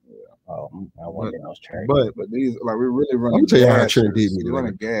 Yeah. Oh, I wonder I was trying. But these like we're really running. I'm tell you how Trent did me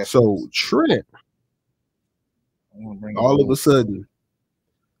today. So Trent, all of a sudden,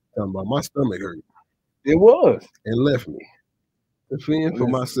 talking about my stomach hurt. It was and left me. To fend for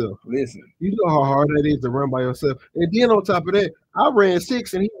myself. Listen, you know how hard that is to run by yourself. And then on top of that, I ran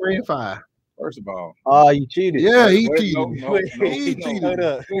 6 and he ran 5. First of all, you cheated. Yeah, he cheated. He cheated.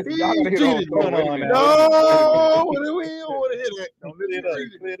 No, we don't want to hear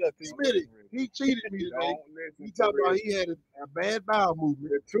that. Spit it. He cheated me today. He talking about he had a bad bowel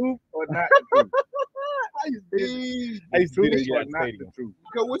movement. The truth or not the truth? I used to be or not the truth.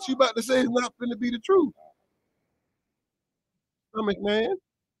 Because what you about to say is not going to be the truth. Stomach man.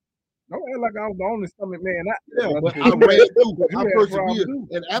 Don't act like I was the only stomach man. But I ran through. I persevered.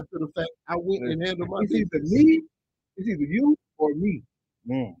 And after the fact, I went and handled my business. It's either you or me.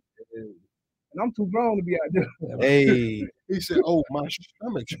 And I'm too grown to be out there. Hey. He said, oh, my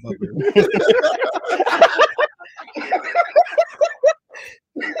stomach's bubbling.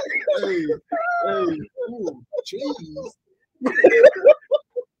 ooh, cheese.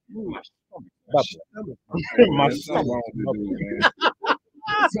 My something wrong with this dude, man.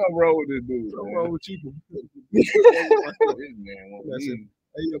 Something wrong with this dude. Something wrong with you. This man want me.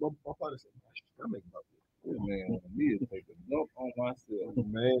 Hey, yeah, my father said, my stomach bubbling. This man want me to take a dump on myself.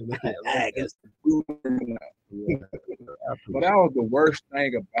 Man, look at that. But that was the worst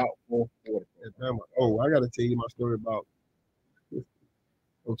thing about fourth quarter. Oh, I got to tell you my story about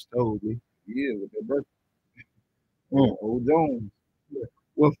Coach told me. Yeah, with their birthday. Old Jones. Yeah.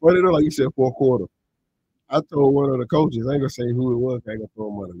 Well, funny though, like you said, fourth quarter. I told one of the coaches, I ain't gonna say who it was, I ain't gonna throw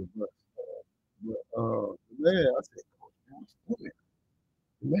him under the bus. But man, I said, Coach,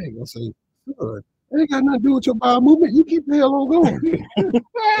 man, gonna say, son, I ain't got nothing to do with your bowel movement. You keep the hell on going.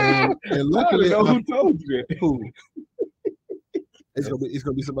 and luckily, I don't know who told you that. Who? It's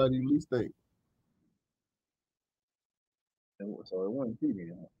gonna be somebody you least think. So it wasn't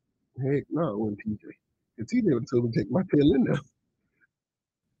TJ. Heck no, it wasn't TJ. Because TJ would have told me to take my pill in there.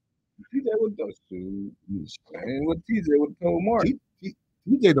 TJ would have told and what TJ would have told Mark.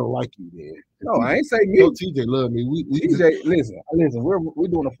 TJ don't like you, man. No, I ain't saying me. No, TJ love me. TJ, listen. We're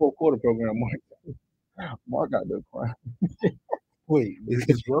doing a fourth quarter program, Mark. Mark got the crying. Wait,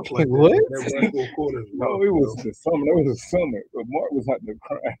 it's rough like what? That fourth quarter. No, it was the summer. It was a summer, but Mark was out there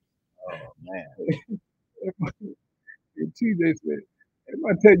crying. Oh man. And TJ said, "If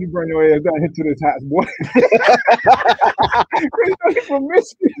I tell you, bring your ass down here to this house, boy." You know he from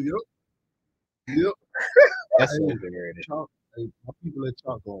Michigan. Yep. That's hey, hey, my people at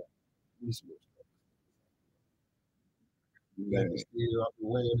Chalk on. You got to steal off the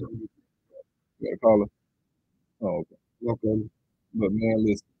land. You got to call her. Oh, okay. Welcome. But man,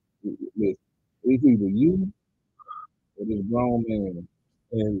 listen. It's either you or this grown man.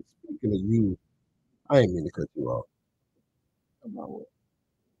 And speaking of you, I ain't mean to cut you off. About what?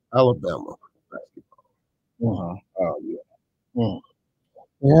 Alabama basketball. Oh yeah.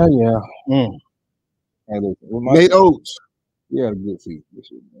 Yeah. Hey, listen, Nate Oates. He had a good season this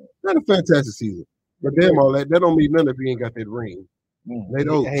year, man. Had a fantastic season. But damn all that don't mean nothing if you ain't got that ring. Nate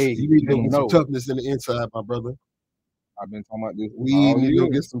Oates, you need to get some toughness in the inside, my brother. I've been talking about this. We need to go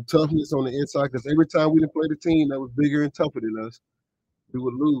get some toughness on the inside because every time we didn't play the team that was bigger and tougher than us, we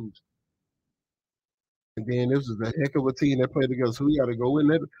would lose. And then this was a heck of a team that played together. So we got to go in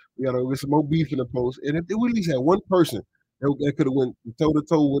there. We got to get some more beef in the post. And if we at least had one person that could have went toe to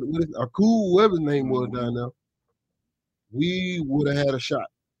toe with Aku, whoever his name was down there, we would have had a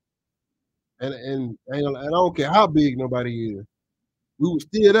shot. And I don't care how big nobody is. We were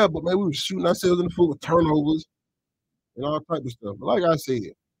still there, but man, we were shooting ourselves in the foot with turnovers and all type of stuff. But like I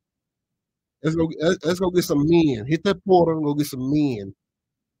said, let's go get some men. Hit that portal and go get some men.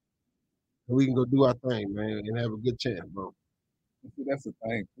 And we can go do our thing, man, and have a good chance, bro. See, that's the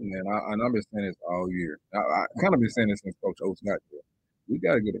thing, man. I've been saying this all year. I kind of been saying this since Coach Oates got there. We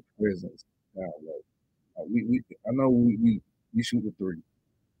got to get a presence down low. I know we shoot the three.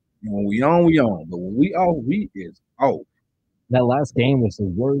 And when we on, we on. But when we off, we is off. That last game was the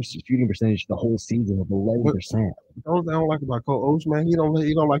worst shooting percentage the whole season with 11%. The only thing I don't like about Coach Oates, man, he don't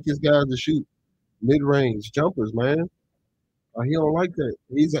like his guys to shoot mid-range jumpers, man. He don't like that.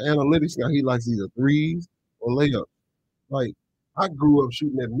 He's an analytics guy. He likes either threes or layups. Like, I grew up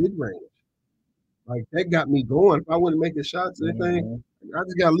shooting at mid-range. Like, that got me going. If I wasn't making shots or anything, I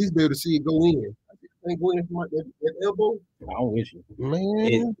just got to at least be able to see it go in. I just ain't going in from that elbow. I'm with you.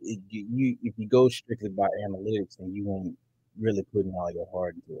 Man. If you go strictly by analytics, then you ain't really putting all your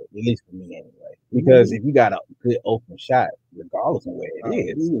heart into it. At least for me, anyway. Because if you got a good open shot, regardless of where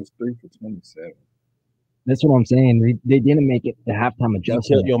it is. He was 3 for 27. That's what I'm saying. They didn't make it the halftime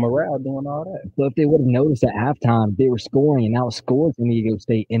adjustment. Your morale doing all that. So if they would have noticed at halftime, they were scoring and outscored San Diego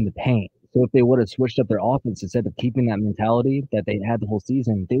State in the paint. So if they would have switched up their offense instead of keeping that mentality that they had the whole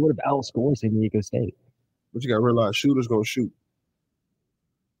season, they would have outscored San Diego State. But you got to realize shooters going to shoot.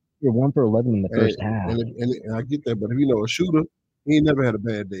 You're 1 for 11 in the first half. And I get that, but if you know a shooter, he ain't never had a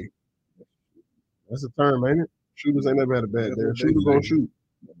bad day. That's a term, ain't it? Shooters ain't never had a bad day. Shooters going to shoot.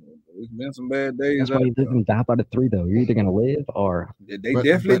 There's been some bad days. That's why you live and die by the three, though. You're either going to live or... They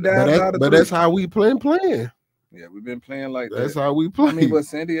definitely died by the But three. that's how we playing. Yeah, we've been playing like that's that. how we play. I mean, but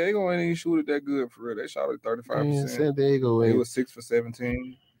San Diego ain't even shoot it that good for real. They shot it 35%. Man, San Diego It was 6 for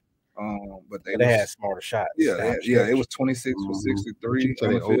 17. But they had smarter shots. Yeah, it was 26 for 63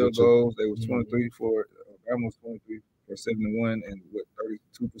 on the field goals. They was 23 for almost 23 for 71 and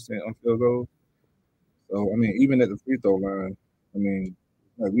 32% on field goals. So I mean, even at the free throw line, I mean,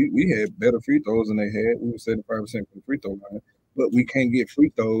 like we had better free throws than they had. We were 75% from the free throw line, but we can't get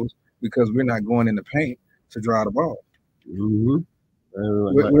free throws because we're not going in the paint to drive the ball. Mm-hmm.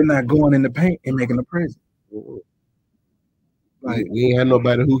 We're not going in the paint and making a present. Like we ain't had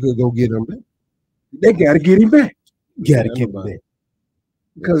nobody who could go get him back. They got to get him back. Got to get him back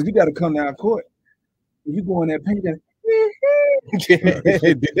because you got to come down court. You go in that paint.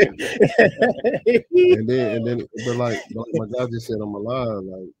 and then, but like my guy just said on my line,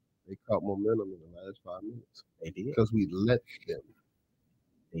 like they caught momentum in the last 5 minutes. They did because we let them.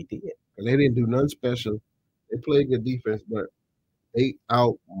 They did, and they didn't do nothing special. They played good defense, but they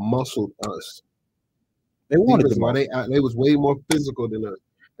out muscled us. They wanted to. They was way more physical than us.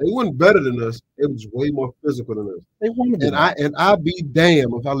 They weren't better than us. It was way more physical than us. They wanted and I be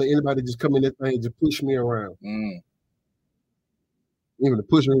damned if I let anybody just come in that thing and just push me around. Even to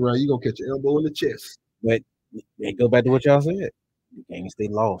push me around, you gonna catch your elbow in the chest. But they go back to what y'all said. The games they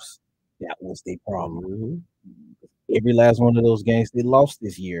lost, that was their problem. Every last one of those games they lost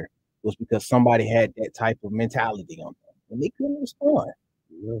this year was because somebody had that type of mentality on them, and they couldn't respond.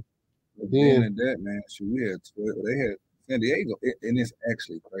 Yeah. Then at that, man, we had 12. They had San Diego, and it's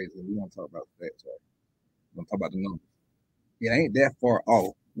actually crazy. We want to talk about the facts, right? We want to talk about the numbers. It ain't that far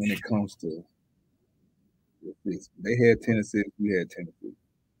off when it comes to this. They had Tennessee, we had Tennessee.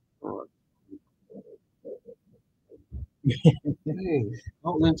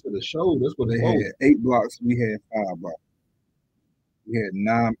 All into the show. That's what they had. 8 blocks, we had 5 blocks. We had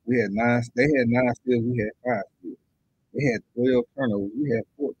 9. They had 9 steals. We had 5 steals. They had 12 turnovers. We had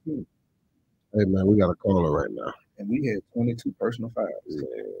 14. Hey man, we got a caller right now, and we had 22 personal fouls.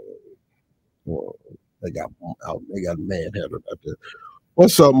 Yeah. Well, they got manhandled out there.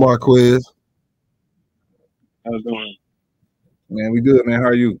 What's up, Marquez? How's it going? Man, we good, man. How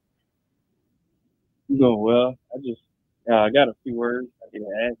are you? I'm doing well. I got a few words I can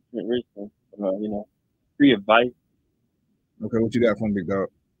ask Trent Richardson. Free advice. Okay, what you got for me, big dog?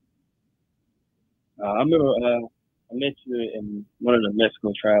 I remember I met you in one of the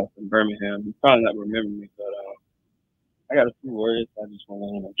Mexico trials in Birmingham. You probably not remember me, but I got a few words. I just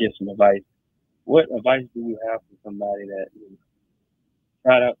want to give some advice. What advice do you have for somebody that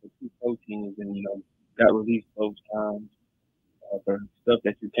tried out for 2 pro teams and got released both times for stuff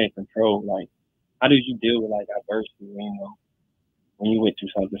that you can't control? Like, how did you deal with adversity? When you went through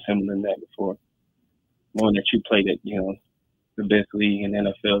something similar to that before, knowing that you played at the best league in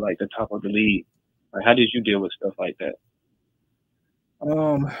NFL, like the top of the league. Like, how did you deal with stuff like that?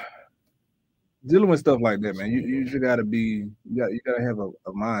 Dealing with stuff like that, man, you just gotta be, you gotta have a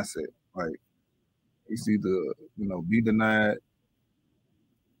mindset. Like, it's either be denied,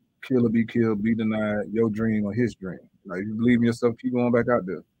 kill or be killed, be denied your dream or his dream. Like, if you believe in yourself, keep going back out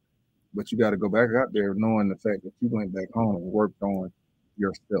there. But you got to go back out there knowing the fact that you went back home and worked on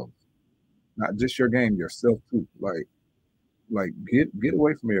yourself, not just your game, yourself too. Like get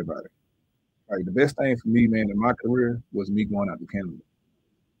away from everybody. Like, the best thing for me, man, in my career was me going out to Canada.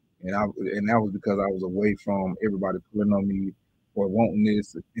 And that was because I was away from everybody pulling on me or wanting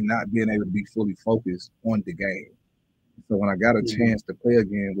this and not being able to be fully focused on the game. So when I got a chance to play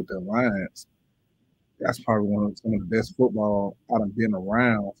again with the Alliance, that's probably some of the best football I've been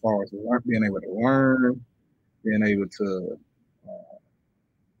around as far as being able to learn, being able to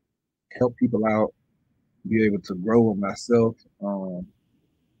help people out, be able to grow with myself.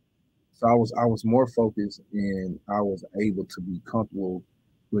 So I was more focused, and I was able to be comfortable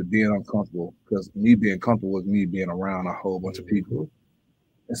with being uncomfortable, because me being comfortable was me being around a whole bunch of people.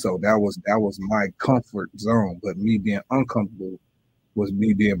 And so that was my comfort zone. But me being uncomfortable was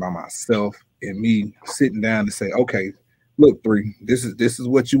me being by myself and me sitting down to say, okay, look, 3, this is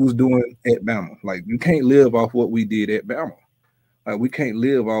what you was doing at Bama. Like, you can't live off what we did at Bama. Like, we can't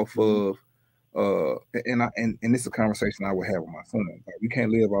live off of and it's a conversation I would have with my son. Like, we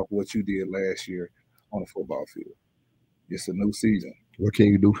can't live off what you did last year on the football field. It's a new season. What can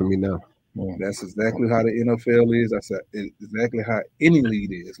you do for me now? That's exactly how the NFL is. That's exactly how any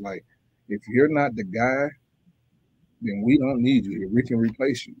league is. Like, if you're not the guy, then we don't need you. We can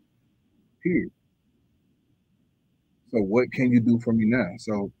replace you. Period. So what can you do for me now?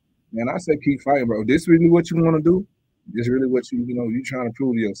 So, man, I say keep fighting, bro. This really what you want to do? This really what you trying to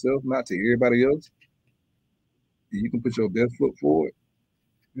prove to yourself, not to everybody else? You can put your best foot forward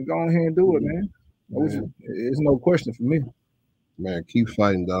and go ahead and do it, man. It's no question for me. Man, keep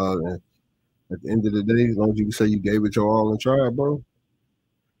fighting, dog. And at the end of the day, as long as you can say you gave it your all and tried, bro,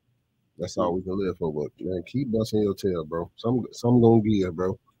 that's all we can live for. But man, keep busting your tail, bro. Some gonna give,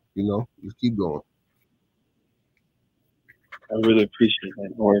 bro. Just keep going. I really appreciate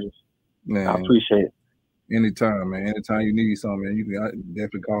that, Warriors. Man, I appreciate it. Anytime, man. Anytime you need something, man, you can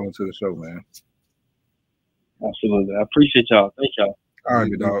definitely call into the show, man. Absolutely. I appreciate y'all. Thank y'all. All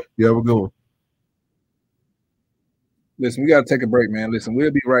right, dog. You have a good one. Listen, we got to take a break, man. Listen,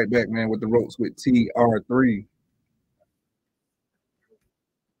 we'll be right back, man, with the Ropes with TR3.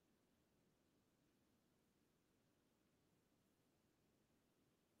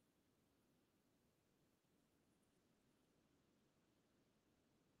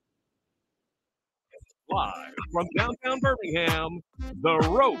 Live from downtown Birmingham, the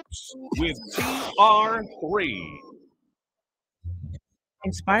Ropes with TR3.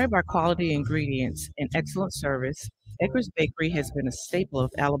 Inspired by quality ingredients and excellent service, Edgar's Bakery has been a staple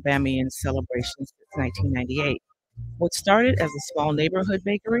of Alabamian celebrations since 1998. What started as a small neighborhood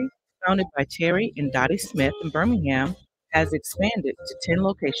bakery, founded by Terry and Dottie Smith in Birmingham, has expanded to 10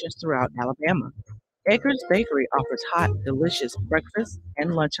 locations throughout Alabama. Edgar's Bakery offers hot, delicious breakfast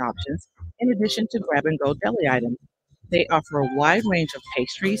and lunch options, in addition to grab-and-go deli items. They offer a wide range of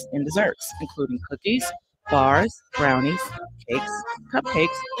pastries and desserts, including cookies, bars, brownies, cakes,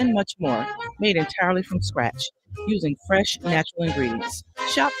 cupcakes, and much more, made entirely from scratch, using fresh, natural ingredients.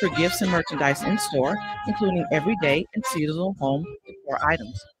 Shop for gifts and merchandise in-store, including everyday and seasonal home decor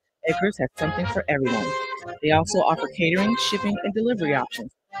items. Edgar's has something for everyone. They also offer catering, shipping, and delivery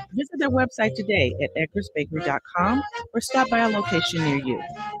options. Visit their website today at edgarsbakery.com or stop by a location near you.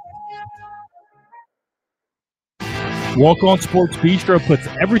 Walk On Sports Bistro puts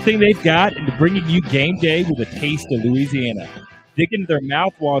everything they've got into bringing you game day with a taste of Louisiana. Dig into their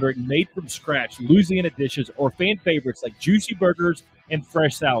mouth-watering, made-from-scratch Louisiana dishes or fan favorites like juicy burgers and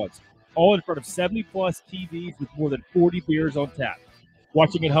fresh salads, all in front of 70-plus TVs with more than 40 beers on tap.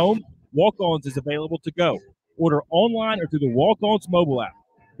 Watching at home, Walk-Ons is available to go. Order online or through the Walk-Ons mobile app.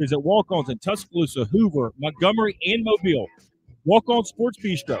 Visit Walk-Ons in Tuscaloosa, Hoover, Montgomery, and Mobile. Walk-On Sports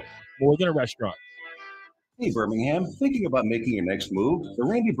Bistro, more than a restaurant. Hey, Birmingham, thinking about making your next move? The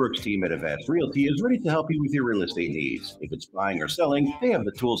Randy Brooks team at Avast Realty is ready to help you with your real estate needs. If it's buying or selling, they have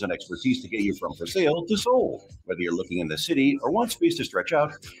the tools and expertise to get you from for sale to sold. Whether you're looking in the city or want space to stretch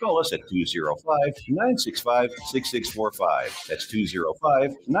out, call us at 205-965-6645. That's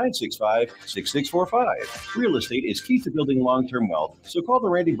 205-965-6645. Real estate is key to building long-term wealth, so call the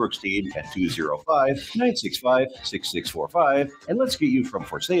Randy Brooks team at 205-965-6645, and let's get you from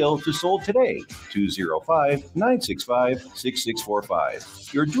for sale to sold today.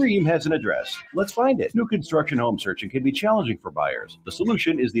 205-965-6645. Your dream has an address. Let's find it. New construction home searching can be challenging for buyers. The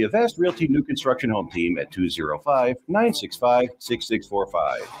solution is the Avast Realty New Construction Home Team at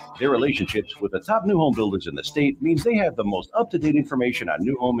 205-965-6645. Their relationships with the top new home builders in the state means they have the most up-to-date information on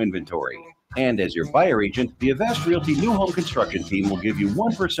new home inventory. And as your buyer agent, the Avast Realty New Home Construction Team will give you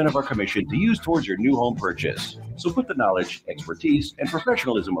 1% of our commission to use towards your new home purchase. So put the knowledge, expertise, and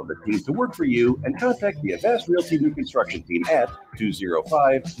professionalism of the team to work for you and contact the Avast Realty New Construction Team at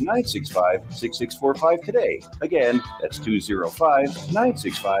 205-965-6645 today. Again, that's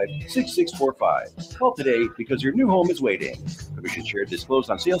 205-965-6645. Call today because your new home is waiting. Commission share disclosed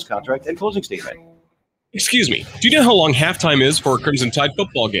on sales contract and closing statement. Excuse me, do you know how long halftime is for a Crimson Tide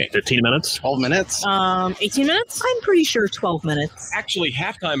football game? 15 minutes? 12 minutes? 18 minutes? I'm pretty sure 12 minutes. Actually,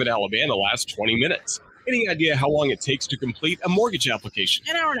 halftime at Alabama lasts 20 minutes. Any idea how long it takes to complete a mortgage application?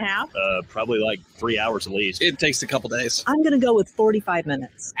 An hour and a half? Probably like 3 hours at least. It takes a couple days. I'm going to go with 45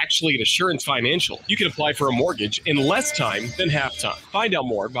 minutes. Actually, at Assurance Financial, you can apply for a mortgage in less time than halftime. Find out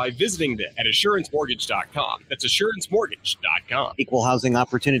more by visiting them at assurancemortgage.com. That's assurancemortgage.com. Equal housing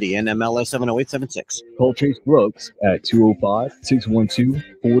opportunity, NMLS 70876. Call Chase Brooks at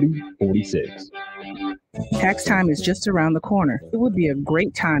 205-612-4046. Tax time is just around the corner. It would be a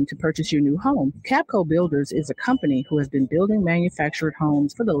great time to purchase your new home. Capco Builders is a company who has been building manufactured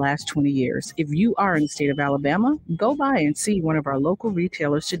homes for the last 20 years. If you are in the state of Alabama, go by and see one of our local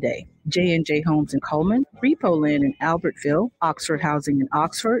retailers today. J&J Homes in Coleman, Repo Land in Albertville, Oxford Housing in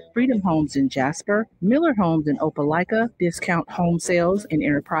Oxford, Freedom Homes in Jasper, Miller Homes in Opelika, Discount Home Sales in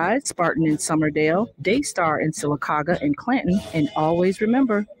Enterprise, Spartan in Summerdale, Daystar in Sylacauga and Clanton, and always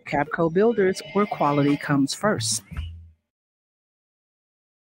remember, Capco Builders, where quality comes first.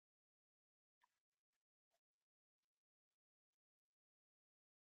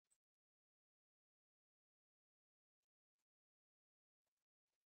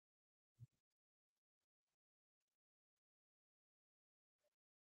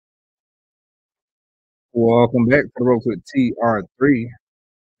 Welcome back to the Ropes with TR3.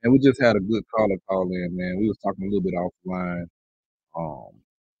 And we just had a good caller call in, man. We was talking a little bit offline.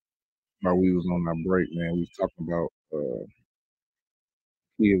 While we was on our break, man. We was talking about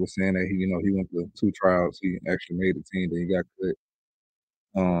he was saying that he went to 2 trials. He actually made the team, then he got cut.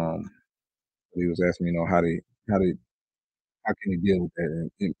 He was asking, how can he deal with that?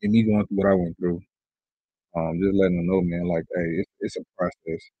 And me going through what I went through, just letting him know, man, like, hey, it's a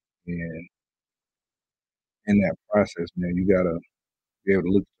process, and in that process, man, you gotta be able to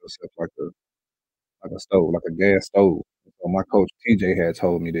look at yourself like a stove, like a gas stove. So my coach TJ had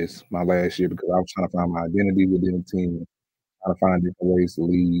told me this my last year because I was trying to find my identity within the team, trying to find different ways to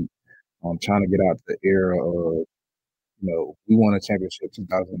lead. I'm trying to get out the era of, we won a championship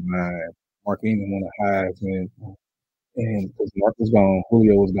 2009. Mark Eaton won a Heisman, and because Mark was gone,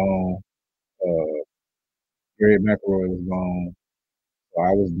 Julio was gone, Gary McElroy was gone, so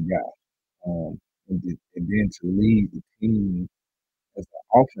I was the guy. And then to lead the team as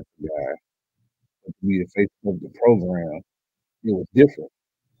an offensive guy, and to be the face of the program, it was different.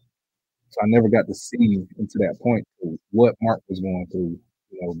 So I never got to see into that point to what Mark was going through,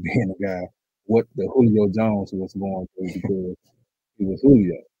 being a guy, what the Julio Jones was going through because he was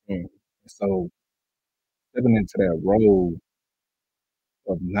Julio. And so stepping into that role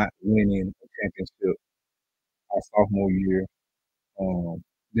of not winning a championship our sophomore year,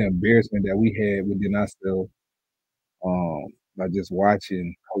 the embarrassment that we had within ourselves by just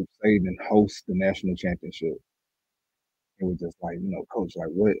watching Coach Saban host the national championship. It was just like, Coach, like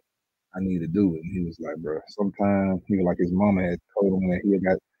what I need to do. And he was like, bro, sometimes he was like his mama had told him that he had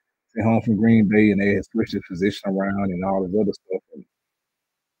got sent home from Green Bay and they had switched his position around and all this other stuff. And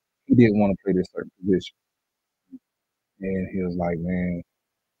he didn't want to play this certain position. And he was like, man,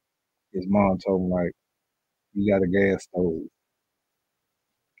 his mom told him, like, you got a gas stove.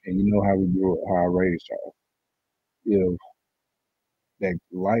 And you know how we grew up, how I raised y'all. If that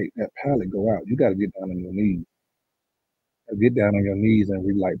light, that pallet go out, you got to get down on your knees. Get down on your knees and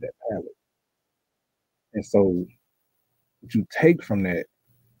relight that pallet. And so what you take from that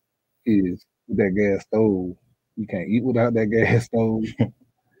is that gas stove, you can't eat without that gas stove.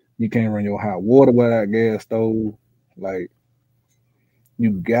 You can't run your hot water without that gas stove. Like,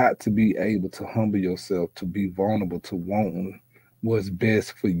 you got to be able to humble yourself, to be vulnerable, to wanting what's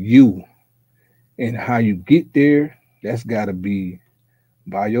best for you. And how you get there, that's got to be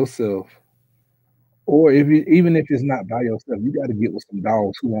by yourself. Or even if it's not by yourself, you got to get with some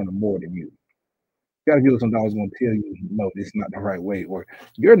dogs who want it more than you. You got to get with some dogs who going to tell you, no, this is not the right way. Or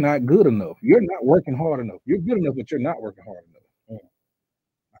you're not good enough. You're not working hard enough. You're good enough, but you're not working hard enough.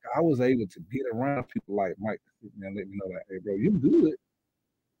 Like, I was able to get around people like Mike and let me know that, hey, bro, you're good.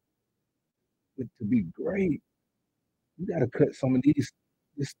 But to be great, you got to cut some of this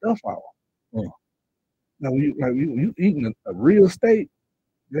stuff out. Now, when you eating a real steak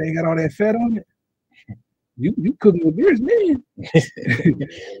that ain't got all that fat on it, you cooking with yours, man.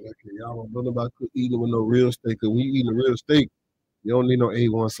 Y'all don't know about eating with no real steak. Cause when you eating a real steak, you don't need no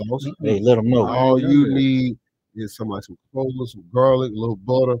A1 sauce. Hey, let them know. All you need is some cloves, some garlic, a little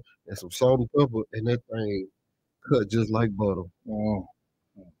butter, and some salt and pepper, and that thing cut just like butter. Oh,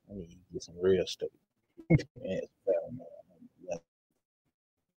 I need to get some real steak.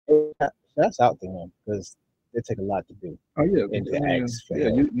 That's out to him because it take a lot to do. Oh yeah, and to ask for yeah,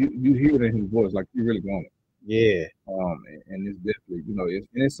 help. you hear it in his voice, like you really want it. Yeah. And it's definitely,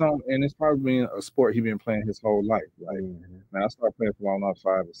 it's probably been a sport he's been playing his whole life. Like, man, I started playing football when I was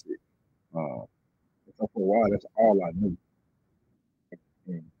 5 or 6. So for a while, that's all I knew.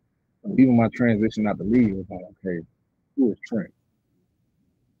 And even my transition out the league was like, okay, who is Trent?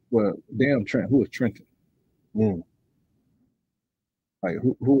 Well, damn Trent, who is Trenton? Like,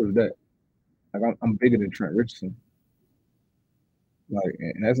 who is that? Like, I'm bigger than Trent Richardson. Like,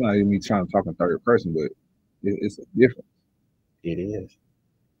 and that's not even me trying to talk in third person, but it's a difference. It is.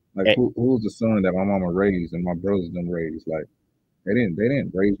 Like, who's the son that my mama raised and my brothers them raised? Like, they didn't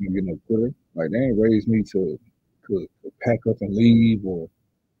raise me to get no Twitter. Like, they ain't raised me to pack up and leave or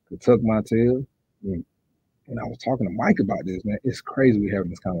to tuck my tail. And I was talking to Mike about this, man. It's crazy we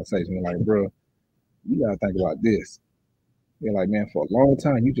having this conversation. We're like, bro, you gotta think about this. They're like, man, for a long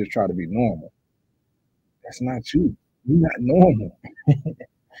time, you just try to be normal. That's not you. You're not normal.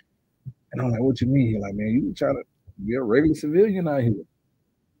 And I'm like, what you mean? He's like, man, you try to be a regular civilian out here.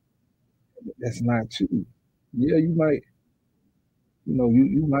 That's not you. Yeah, you might,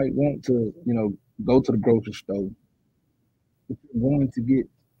 you might want to, go to the grocery store. If you're going to get,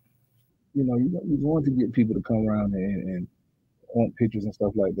 you're going to get people to come around and want pictures and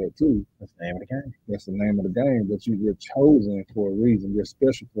stuff like that too. That's the name of the game. That's the name of the game. But you're chosen for a reason. You're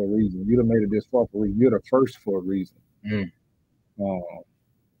special for a reason. You done made it this far for a reason. You're the first for a reason.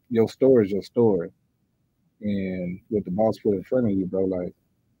 Your story is your story. And with the boss put in front of you, bro, like,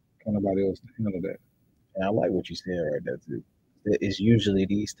 can't nobody else handle that. And I like what you said right there too. It's usually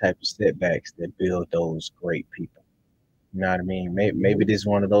these type of setbacks that build those great people. You know what I mean? Maybe this is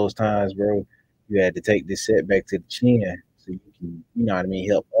one of those times, bro, you had to take this setback to the chin so you can, you know what I mean,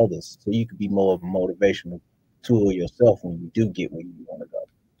 help others. So you can be more of a motivational tool yourself when you do get where you want to go.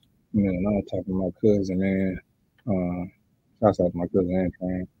 Man, I was talking to my cousin, man. Shouts out to my cousin and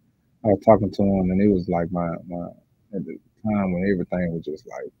Trent. I was talking to him, and it was like my at the time when everything was just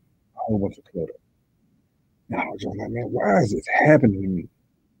like a whole bunch of clutter. And I was just like, man, why is this happening to me?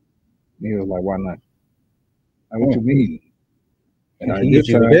 And he was like, why not? Like, what you mean? And I this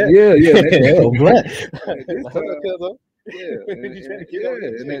time, yeah,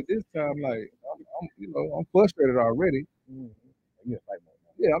 and at this time, like, I'm frustrated already.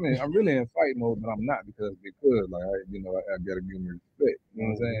 Yeah, I mean, I'm really in fight mode, but I'm not because like I gotta give him respect. You know what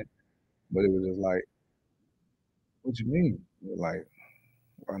I'm saying? But it was just like, what you mean? Like,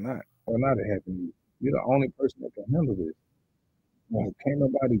 why not? Why not it happen to you? You're the only person that can handle this. Like, can't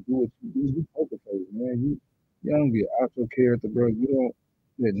nobody do what you do. You poker face, man. You don't get out your character, bro. You don't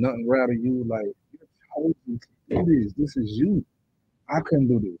let nothing rattle you. Like, you're chosen to do this. This is you. I couldn't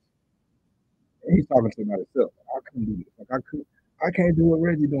do this. And he's talking to himself. I couldn't do this. Like, I can't do what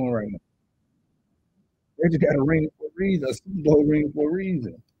Reggie doing right now. Reggie got a ring for a reason, a Super Bowl ring for a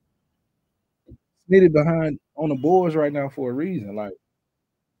reason. Snitted behind on the boards right now for a reason. Like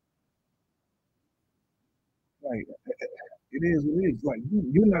it is what it is. Like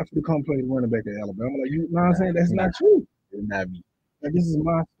you're not to come play the running back at Alabama. Like you know what I'm saying? That's not true. It's not me. Like this is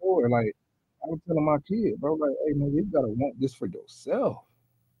my story. Like I was telling my kid, bro, like, hey man, you gotta want this for yourself.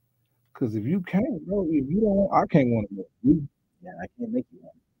 Cause if you can't, bro, if you don't want, I can't want it. You, yeah, I can't make you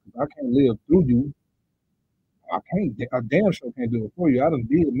want it. I can't live through you. I damn sure can't do it for you. I done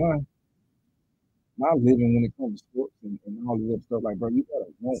did my living when it comes to sports and all this other stuff. Like, bro, you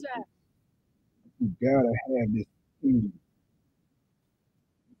gotta want it. You gotta have this food.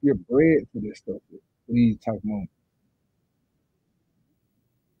 You're bred for this stuff, for these type of moments.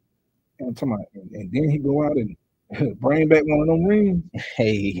 And I'm talking about, and then he go out and bring back one of them rings.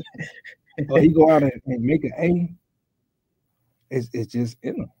 Hey, or he go out and make an A. It's just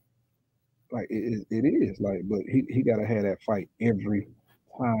in him. Like it is like, but he gotta have that fight every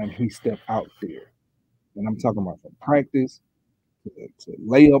time he step out there. And I'm talking about from practice to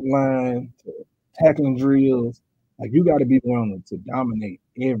layup line to tackling drills. Like you got to be willing to dominate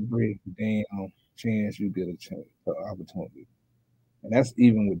every damn chance you get opportunity. And that's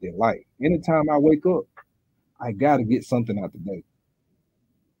even with their life. Anytime I wake up, I got to get something out the day.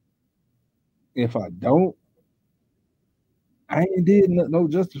 If I don't, I ain't did no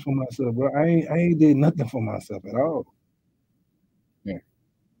justice for myself, bro. I ain't did nothing for myself at all. Yeah.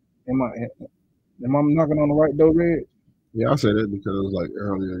 Am I knocking on the right door, Red? Yeah, I said that because like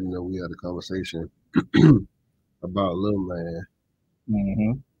earlier, we had a conversation about little man.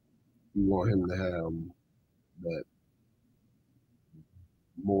 Mm-hmm. You want him to have that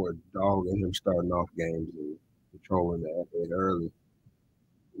more dog in him starting off games and controlling that early.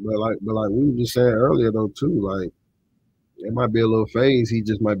 But like we were just saying earlier though too, like it might be a little phase he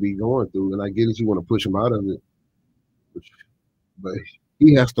just might be going through, and I get it. You want to push him out of it, but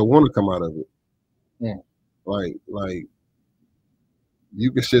he has to want to come out of it. Yeah. Like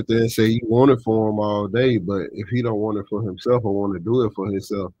you can sit there and say you want it for him all day, but if he don't want it for himself or want to do it for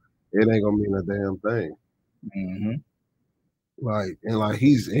himself, it ain't gonna mean a damn thing. Mm-hmm.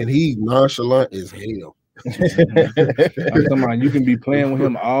 He nonchalant as hell. I'm talking about you can be playing with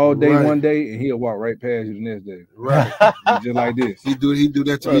him all day one day and he'll walk right past you the next day. Right. Just like this. He do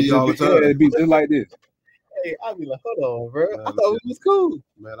that to me all the time. Yeah, it'd be just like this. Hey, I'll be like, hold on, bro. I thought it was cool.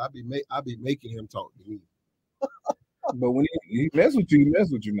 Man, I be making him talk to me. But when he mess with you, he mess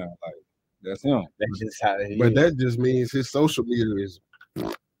with you now. Like that's him. That's just how it is. But that just means his social media is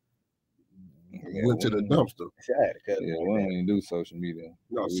went to the dumpster. Yeah, we don't even do social media.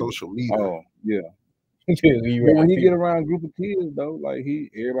 No, social media. Oh, yeah. When he get around a group of kids though, like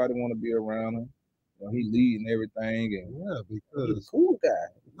everybody want to be around him. He leading everything, and because he's a cool guy.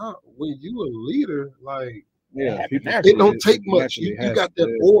 No, when you a leader, like it don't take much. You got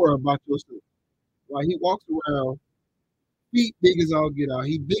that aura about yourself. Like he walks around, feet big as all get out.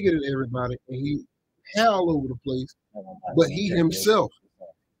 He bigger than everybody, and he all over the place. But he himself.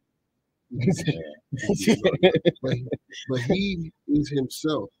 but he is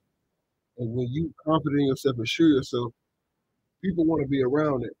himself. And when you confident in yourself and sure yourself, people want to be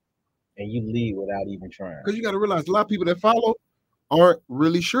around it. And you lead without even trying. Because you got to realize a lot of people that follow aren't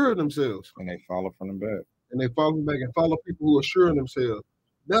really sure of themselves. And they follow from the back. And they follow back and follow people who are sure of themselves.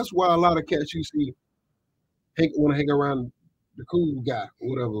 That's why a lot of cats you see want to hang around the cool guy or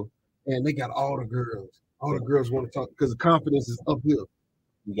whatever. And they got all the girls. All the girls want to talk because the confidence is up here.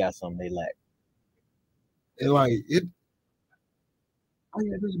 You got something they lack. And like it, all you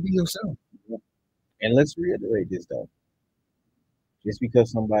gotta do is be yourself. And let's reiterate this though. Just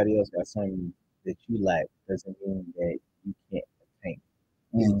because somebody else got something that you lack doesn't mean that you can't attain.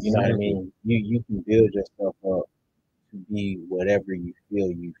 You know what I mean? You can build yourself up to be whatever you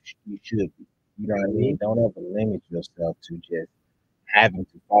feel you should be. You know what I mean? Don't ever limit yourself to just having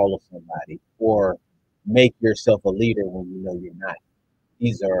to follow somebody or make yourself a leader when you know you're not.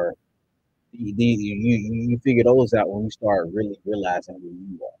 These are you figure those out when you start really realizing who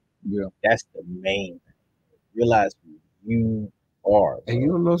you are. Yeah, that's the main thing. Realize who you are. And you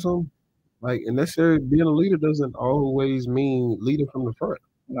don't know something? Like, and necessarily being a leader doesn't always mean leading from the front.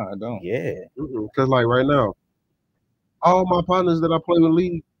 No, I don't. Yeah. Because like right now, all my partners that I play with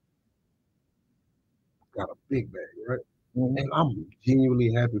league got a big bag, right? And I'm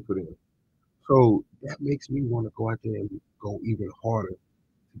genuinely happy for them. So that makes me want to go out there and go even harder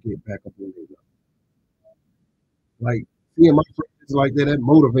to get back up in there. Like seeing my friends like that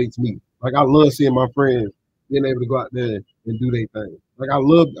motivates me. Like I love seeing my friends being able to go out there and do their thing. Like I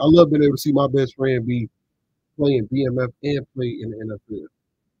love being able to see my best friend be playing BMF and play in the NFL.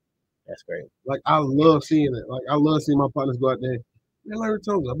 That's great. Like I love seeing it. Like I love seeing my partners go out there. Man, Larry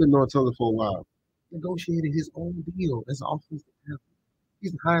Tozer, I've been knowing Tozer for a while. Negotiated his own deal as an offensive tackle.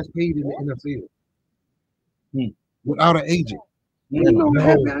 He's the highest paid in the NFL. Without an agent. You know how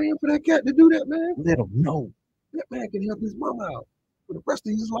happy I am for that cat to do that, man. Let him know. That man can help his mama out for the rest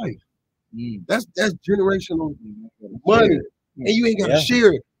of his life. That's generational money. And you ain't got to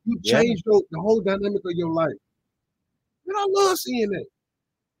share it. You change the whole dynamic of your life. And I love seeing that.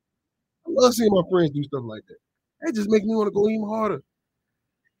 I love seeing my friends do stuff like that. That just makes me want to go even harder.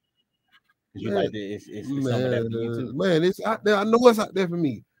 You like it's some of that for you too. Man, it's out there. I know it's out there for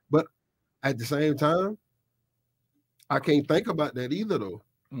me. But at the same time, I can't think about that either, though.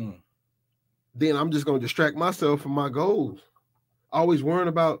 Then I'm just going to distract myself from my goals. Always worrying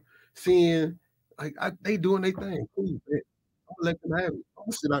about seeing, like, they doing their thing. Cool, man. I'm going to let them have it. I'm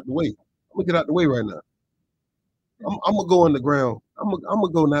going to sit out the way. I'm going to get out the way right now. I'm going to go on the ground. I'm going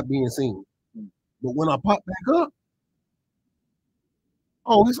to go not being seen. But when I pop back up,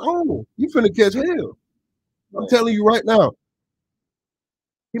 oh, it's on. You finna catch hell. I'm telling you right now.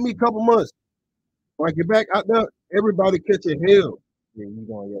 Give me a couple months. When I get back out there, everybody catching hell. Yeah, you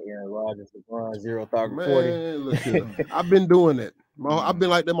going your Aaron Rodgers, LeBron, 0 thought 40. Man, look here. I've been doing that. I've been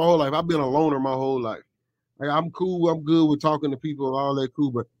like that my whole life. I've been a loner my whole life. Like I'm cool. I'm good with talking to people and all that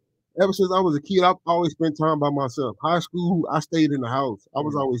cool. But ever since I was a kid, I've always spent time by myself. High school, I stayed in the house. I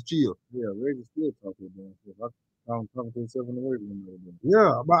was always chill. Yeah, Reggie still talking to himself. I'm talking to himself in the work room.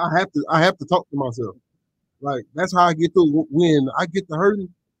 Yeah, but I have to talk to myself. Like that's how I get through when I get to hurting.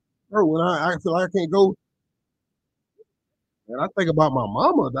 Bro, when I feel like I can't go, and I think about my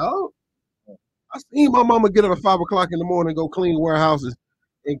mama, dog. I seen my mama get up at 5 o'clock in the morning, go clean warehouses,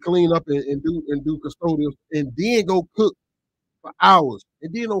 and clean up and do custodial, and then go cook for hours,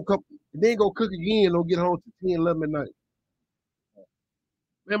 and then go cook again. Don't get home to 10, 11 at night.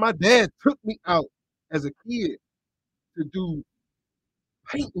 Man, my dad took me out as a kid to do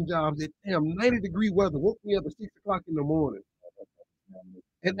painting jobs at damn 90-degree weather. Woke me up at 6 o'clock in the morning,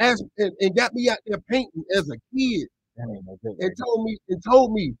 and got me out there painting as a kid, and told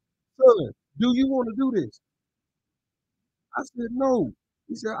me, son, do you want to do this? I said no.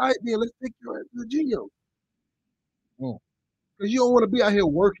 He said, all right, then let's take you out to the gym. Because you don't want to be out here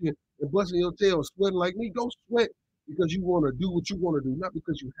working and busting your tail, sweating like me. Go sweat because you want to do what you want to do, not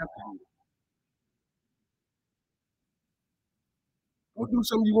because you have to do it. Go do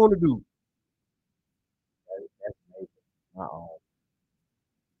something you want to do. That's amazing. My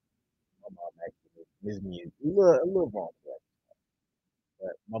mom actually, this music, a little wrong,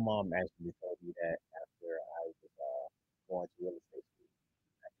 but my mom actually told me that after I was going to real estate school,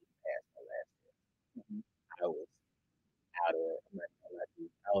 I didn't pass my last year. I was out of it.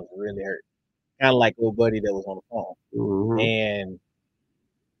 I was really hurt. Kind of like old buddy that was on the phone. And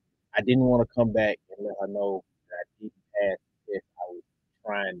I didn't want to come back and let her know that I didn't pass if I was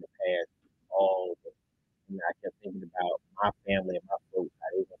trying to pass all the, I kept thinking about my family and my folks, how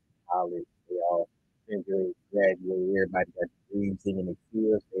they went to college, they all graduated, everybody got degrees, singing the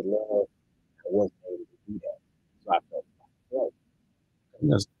kids they love. I wasn't able to do that. So I felt myself.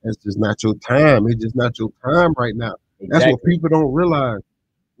 That's just not your time. It's just not your time right now. Exactly. That's what people don't realize.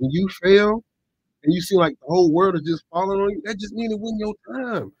 When you fail and you see like the whole world is just falling on you, that just means it wasn't your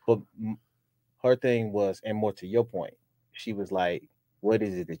time. But her thing was, and more to your point, she was like, what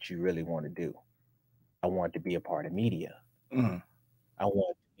is it that you really want to do? I want to be a part of media. I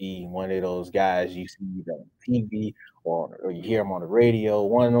want to be one of those guys you see either on TV or you hear them on the radio,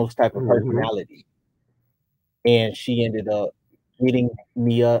 one of those type of personalities. And she ended up getting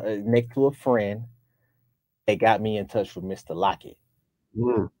me next to a friend that got me in touch with Mr. Lockett.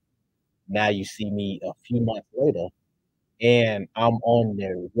 Now you see me a few months later and I'm on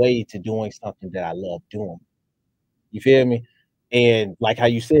the way to doing something that I love doing. You feel me? And like how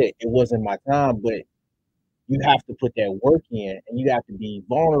you said, it wasn't my time, but you have to put that work in, and you have to be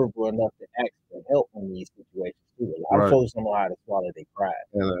vulnerable enough to ask for help in these situations too. A lot of folks don't know how to swallow their pride.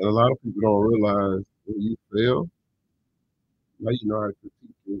 And a lot of people don't realize when you fail, now you know how to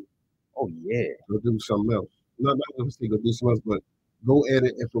critique it. Oh yeah. Go do something else. Not gonna say go do something else, but go at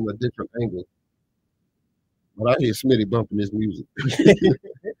it and from a different angle. But I hear Smitty bumping his music.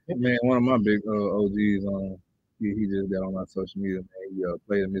 Man, one of my big OGs, he just got on my social media. Man, he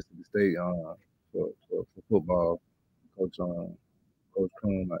played at Mississippi State for football. Coach Coon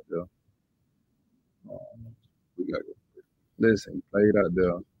out there. We got listen. He played out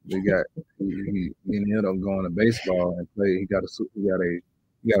there. He ended up going to baseball and played. He got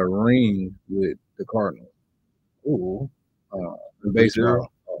a ring with the Cardinals. Ooh. In baseball.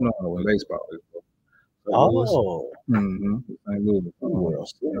 No, in baseball. Oh. Mm-hmm. St. Louis.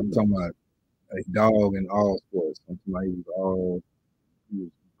 I'm talking about a dog in all sports. I'm talking about he was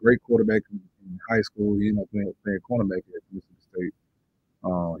a great quarterback in high school. He ended up playing cornerback at Mississippi State.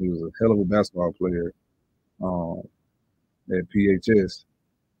 He was a hell of a basketball player at PHS.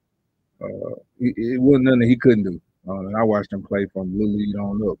 It wasn't nothing he couldn't do. And I watched him play from little league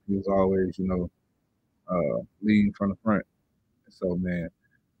on up. He was always, leading from the front. So, man,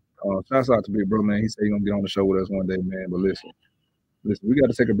 shouts out to Big Bro, man. He said he's going to get on the show with us one day, man. But listen, we got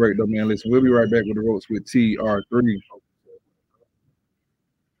to take a break, though, man. Listen, we'll be right back with the Ropes with TR3.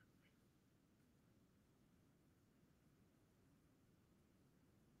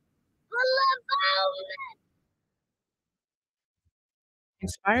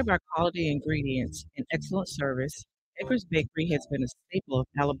 Inspired by quality ingredients and excellent service, Edgar's Bakery has been a staple of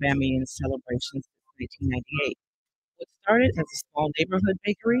Alabamian celebrations since 1998. What started as a small neighborhood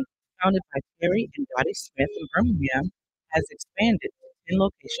bakery, founded by Terry and Dottie Smith in Birmingham, has expanded to 10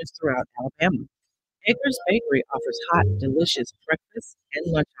 locations throughout Alabama. Edgar's Bakery offers hot, delicious breakfast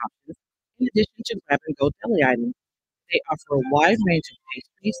and lunch options, in addition to grab-and-go deli items. They offer a wide range of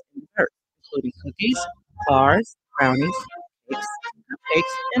pastries and desserts, including cookies, bars, brownies, cakes,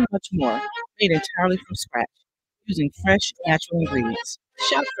 cupcakes, and much more, made entirely from scratch, using fresh, natural ingredients.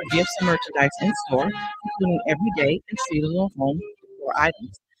 Shop for gifts and merchandise in store, including everyday and seasonal home decor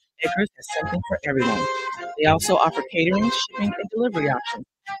items. Edgar's has something for everyone. They also offer catering, shipping, and delivery options.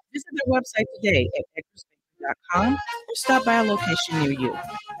 Visit their website today at edgarsbakery.com or stop by a location near you.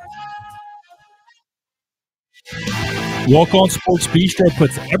 Walk On Sports Bistro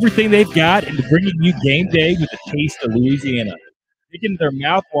puts everything they've got into bringing you game day with a taste of Louisiana. Dig into their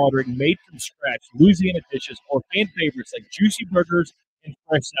mouth-watering, made-from-scratch Louisiana dishes or fan favorites like juicy burgers and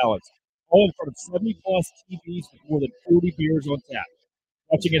fresh salads, all in front of 70-plus TVs with more than 40 beers on tap.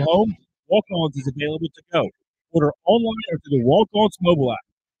 Watching at home, Walk-Ons is available to go. Order online or through the Walk-Ons mobile app.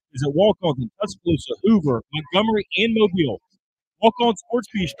 Visit Walk-Ons in Tuscaloosa, Hoover, Montgomery, and Mobile. Walk-On Sports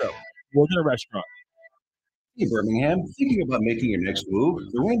Bistro, more than a restaurant. Hey, Birmingham, thinking about making your next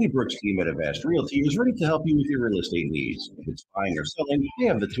move? The Randy Brooks team at Avast Realty is ready to help you with your real estate needs. If it's buying or selling, they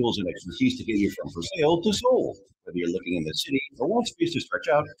have the tools and expertise to get you from for sale to sold. Whether you're looking in the city or want space to stretch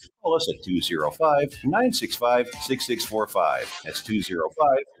out, call us at 205-965-6645. That's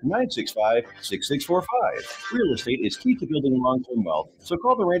 205-965-6645. Real estate is key to building long-term wealth, so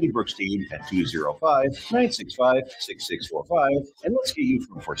call the Randy Brooks team at 205-965-6645, and let's get you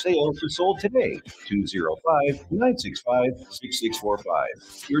from for sale to sold today.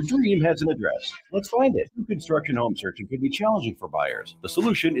 205-965-6645. Your dream has an address. Let's find it. New construction home searching can be challenging for buyers. The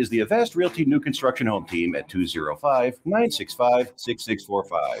solution is the Avast Realty New Construction Home Team at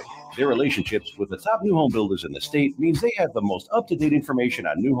 205-965-6645. Their relationships with the top new home builders in the state means they have the most up-to-date information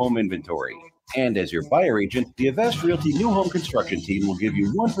on new home inventory. And as your buyer agent, the Avast Realty New Home Construction Team will give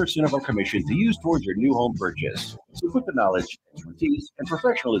you 1% of our commission to use towards your new home purchase. So put the knowledge, expertise, and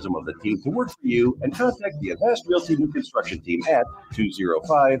professionalism of the team to work for you and contact the Avast Realty New Construction Team at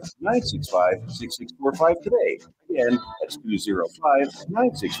 205-965-6645 today. Again, that's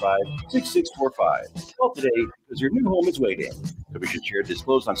 205-965-6645. Call today because your new home is waiting. Commission share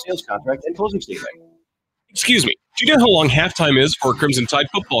disclosed on sales contract and closing statement. Excuse me, do you know how long halftime is for a Crimson Tide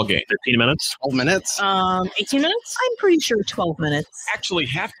football game? 15 minutes? 12 minutes? 18 minutes? I'm pretty sure 12 minutes. Actually,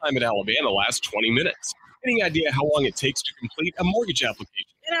 halftime at Alabama lasts 20 minutes. Any idea how long it takes to complete a mortgage application?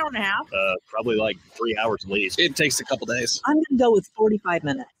 An hour and a half. Probably like 3 hours at least. It takes a couple days. I'm going to go with 45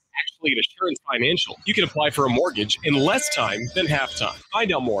 minutes. Actually, at Assurance Financial, you can apply for a mortgage in less time than halftime. Find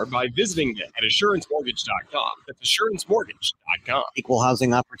out more by visiting them at assurancemortgage.com. That's assurancemortgage.com. Equal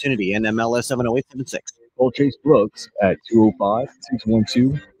housing opportunity, NMLS 70876. Call Chase Brooks at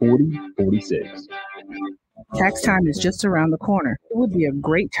 205-612-4046. Tax time is just around the corner. It would be a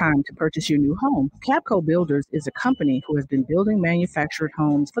great time to purchase your new home. Capco Builders is a company who has been building manufactured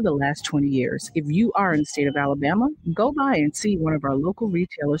homes for the last 20 years. If you are in the state of Alabama, go by and see one of our local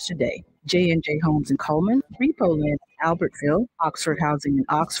retailers today. J&J Homes in Coleman, Repo Land in Albertville, Oxford Housing in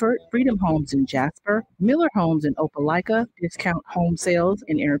Oxford, Freedom Homes in Jasper, Miller Homes in Opelika, Discount Home Sales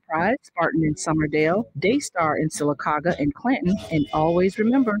in Enterprise, Spartan in Summerdale, Daystar in Sylacauga and Clanton, and always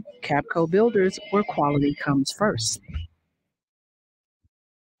remember, Capco Builders, where quality comes first.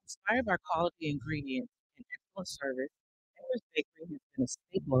 Inspired by quality ingredients and excellent service, Edwards Bakery has been a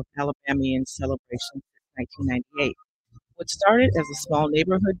staple of Alabamian celebrations since 1998. What started as a small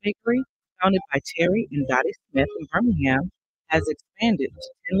neighborhood bakery, founded by Terry and Dottie Smith in Birmingham, has expanded to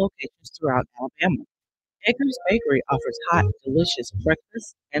 10 locations throughout Alabama. Edgar's Bakery offers hot, delicious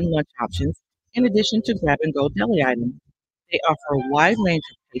breakfast and lunch options, in addition to grab-and-go deli items. They offer a wide range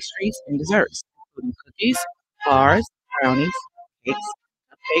of pastries and desserts, including cookies, bars, brownies, cakes,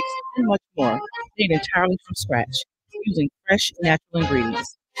 cupcakes, and much more, made entirely from scratch, using fresh, natural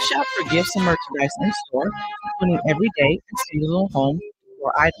ingredients. Shop for gifts and merchandise in store, including everyday and seasonal home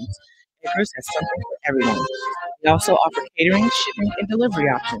decor items. Edgar's has something for everyone. They also offer catering, shipping, and delivery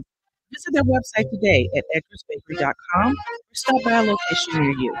options. Visit their website today at edgarsbakery.com or stop by a location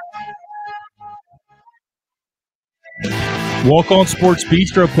near you. Walk On Sports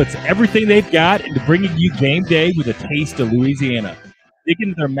Bistro puts everything they've got into bringing you game day with a taste of Louisiana. Dig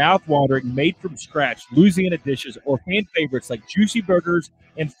into their mouth-watering, made-from-scratch Louisiana dishes or fan favorites like juicy burgers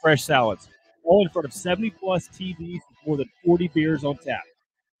and fresh salads, all in front of 70-plus TVs with more than 40 beers on tap.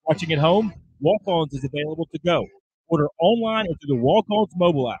 Watching at home, Walk-Ons is available to go. Order online or through the Walk-Ons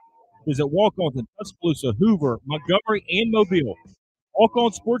mobile app. Visit Walk-Ons in Tuscaloosa, Hoover, Montgomery, and Mobile.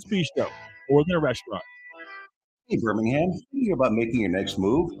 Walk-On Sports Bistro, more than a restaurant. Hey, Birmingham, thinking about making your next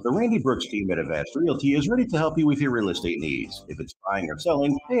move? The Randy Brooks team at Avast Realty is ready to help you with your real estate needs. If it's buying or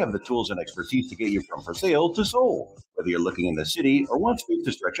selling, they have the tools and expertise to get you from for sale to sold. Whether you're looking in the city or want space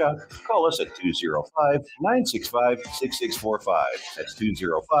to stretch out, call us at 205-965-6645. That's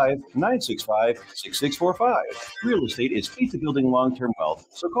 205-965-6645. Real estate is key to building long-term wealth,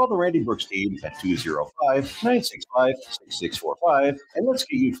 so call the Randy Brooks team at 205-965-6645, and let's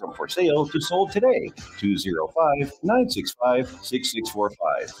get you from for sale to sold today.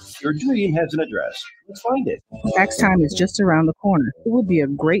 205-965-6645. Your dream has an address. Let's find it. Tax time is just around the corner. It would be a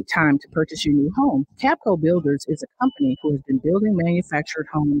great time to purchase your new home. Capco Builders is a company who has been building manufactured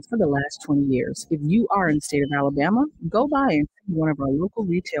homes for the last 20 years. If you are in the state of Alabama, go by and see one of our local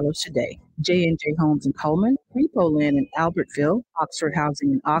retailers today. J&J Homes in Coleman, Repo Land in Albertville, Oxford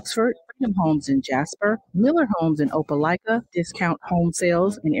Housing in Oxford, Freedom Homes in Jasper, Miller Homes in Opelika, Discount Home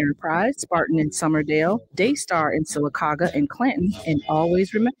Sales in Enterprise, Spartan in Summerdale, Daystar in Sylacauga and Clanton, and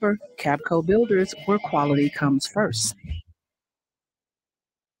always remember, Capco Builders, where quality comes first.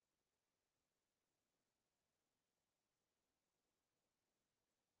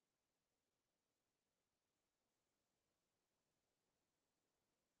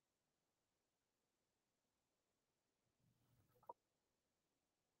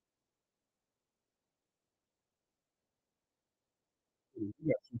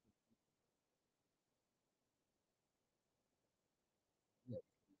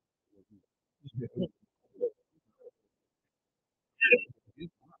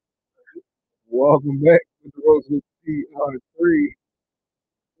 Welcome back to the Ropes With TR3.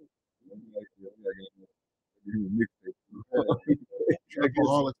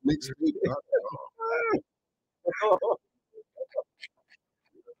 Alcoholic mixtape.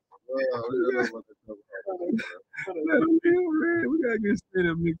 We gotta get straight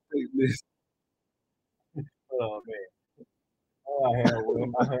up mixtape list. Oh man. Oh, I have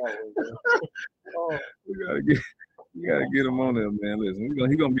one. Oh, we gotta get him on there, man. Listen,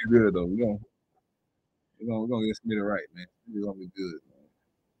 he gonna be good though. We're gonna get Smitty right, man. He's gonna be good, man.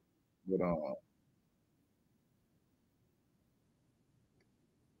 But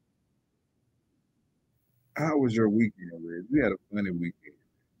how was your weekend, Reg? We had a funny weekend.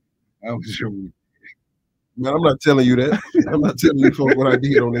 How was your weekend? Man, I'm not telling you that. I'm not telling you folks what I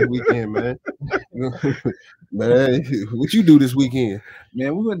did on this weekend, man. Man, what you do this weekend?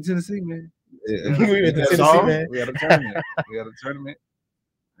 Man, we went to Tennessee, man. Yeah. We went to Tennessee, man. We had a tournament.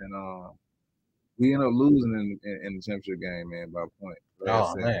 And we ended up losing in the championship game, man, by a point.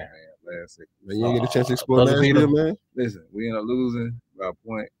 Last second. Man, you didn't get a chance to explore Nashville, man. Listen, we ended up losing by a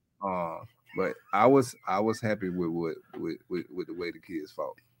point. But I was happy with the way the kids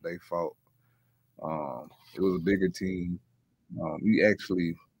fought. They fought. It was a bigger team. We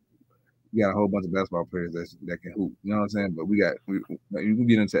actually we got a whole bunch of basketball players that can hoop. You know what I'm saying? But you can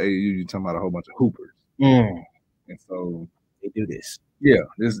get into AAU, you're talking about a whole bunch of hoopers. Mm. And so they do this. Yeah,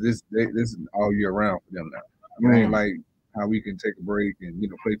 this is all year round for them now. I mean, it ain't like how we can take a break and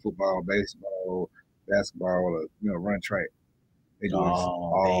play football, baseball, basketball, or run track. They do this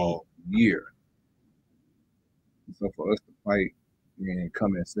all year. So for us to fight and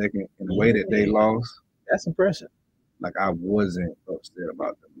come in second in the way that they lost, that's impressive. Like I wasn't upset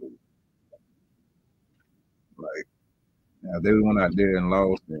about the move. Like now if they went out there and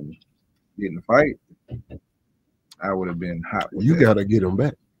lost and didn't fight, I would have been hot. You gotta get them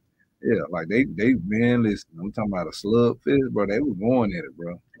back. Yeah, like they been listening. I'm talking about a slugfest, bro. They was going at it,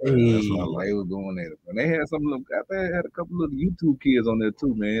 bro. That's what they was going at it. And they had some little, I think they had a couple of YouTube kids on there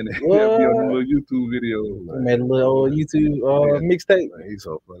too, man. They be on the little YouTube videos. They made a little YouTube mixtape. He's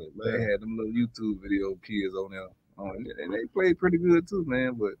so funny, man. They had them little YouTube video kids on there. And they played pretty good too,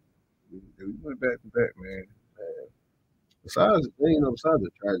 man. But we went back to back, man. Besides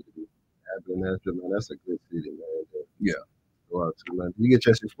the tragedy happening in Nashville, man, that's a good city, man. Yeah. Go out to, man. You get a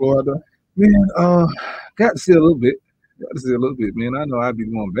chance to explore out there? Man, got to see a little bit. Man. I know I'd be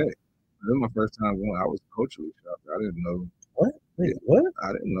going back. This was my first time going. I was culturally shocked. I didn't know. What? Wait, what?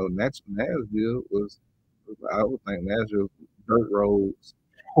 I didn't know Nashville was. I would think Nashville dirt roads.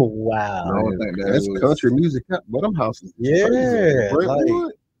 Oh wow! I don't think that's country music. But them houses. Yeah,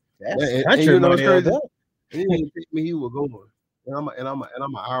 Brentwood. That's country money. He didn't think me he was going. And I'm an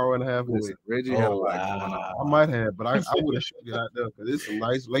hour and a half away. Reggie had a lot going on. I might have, but I would have showed you out there because there's some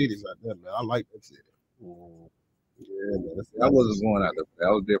nice ladies out there, man. I like that city. Yeah, man. I wasn't going out there.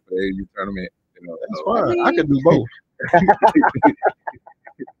 I was there for the AU tournament. That's fine. I could do both.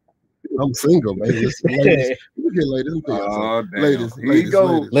 I'm single, man. Listen, ladies. Look at ladies. Ladies. Here you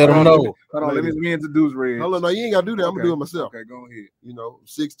go. Let them know. Hold on. Let me introduce Red. Hold on. No, you ain't got to do that. I'm going to do it myself. Okay, go ahead.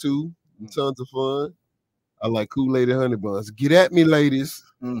 6'2", tons of fun. I like Kool-Aid and honey buns. Get at me, ladies.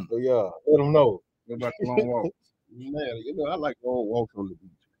 So yeah, let them know. What about the long walks? Man, I like long walks on the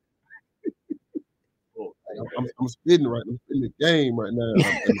beach. I'm spitting right now. I'm spitting the game right now.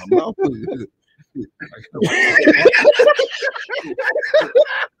 And my mouth is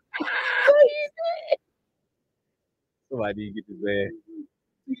somebody need to get this man.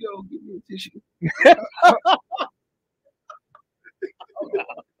 Give me a tissue.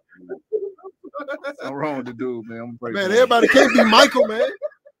 What's wrong with the dude, man? Man, everybody can't be Michael, man.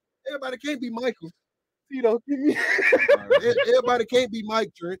 Everybody can't be Michael. Give me. Everybody can't be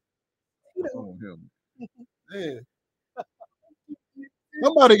Mike, Trent. Man.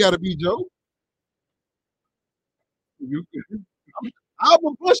 Somebody got to be Joe. I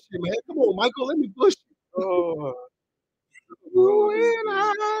will push you, man. Come on, Michael. Let me push you.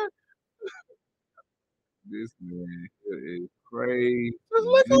 This man is crazy. Just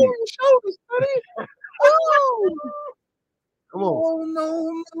look over your shoulders, buddy. Oh, come on.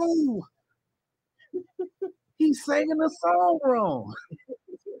 Oh, no. He's singing the song wrong.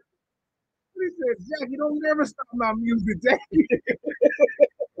 He said, Jackie, don't never stop my music, Jackie.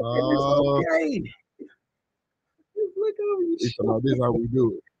 It's okay. Just look over your shoulders. This is how we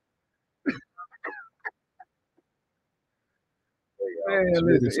do it. Man,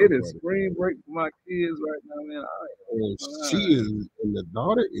 listen, it is spring break for my kids right now, man. She is, and the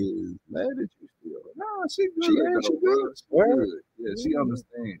daughter is mad at you still. No, she good. She good. Yeah, she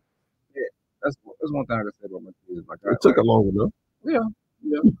understands. Yeah, that's one thing I can say about my kids. Like it took her long enough. Yeah.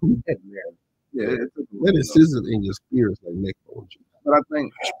 It took let it sizzle in your spirits like neck on you. But I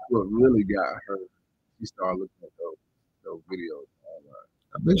think what really got her, she started looking at those videos.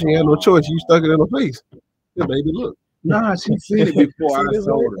 I bet she had no choice. You stuck it in her face. Yeah, baby, look. Nah, she seen it before I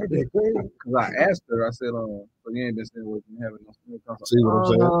told her. Because I asked her, I said, so you ain't been staying with me having no skin contact. See what I'm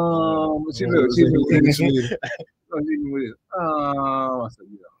saying? But she looked. I said,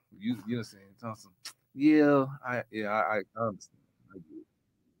 you done seen Thompson. Yeah, I understand. I do.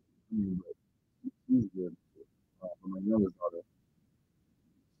 She's good. For my youngest daughter,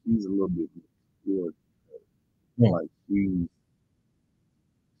 she's a little bit good. Like she's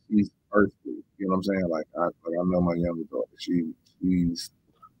earthly. You know what I'm saying? Like I know my younger daughter. She was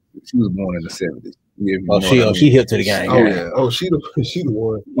born in the 70s. She hip to the game. Oh yeah. Oh, she the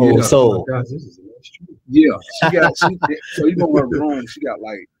one. Oh, yeah. so guys, this is true. Yeah, so you go in her room. She got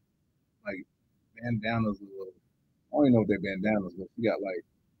like bandanas. I don't even know if they're bandanas, but she got like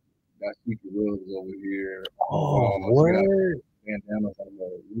dashiki rugs over here. Oh, word. Bandanas on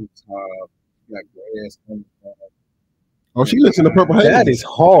the rooftop. She got grass coming from. Oh, she lives in the Purple Haze. That is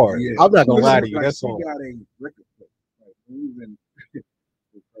hard. Yeah. I'm not gonna lie to you. Like, That's she hard. got a record player. Like even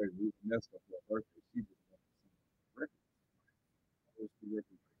that's for her birthday. She just got some record.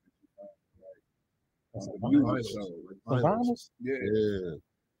 viewers though. The vinyls? Yeah. Yeah.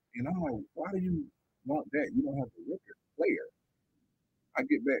 And I'm like, why do you want that? You don't have the record player. We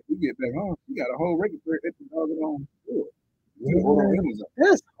get back home. You got a whole record player at the doggone store.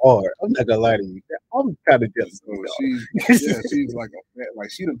 That's hard. I'm not gonna lie to you. I'm kind of jealous. So she's like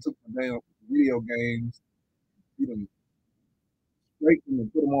she done took the damn video games. She done scraped them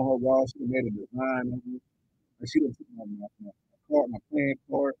and put them on her wall. She done made a design of them. And she done took my playing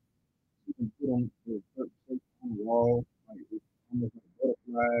card. She done put them on the wall, like almost like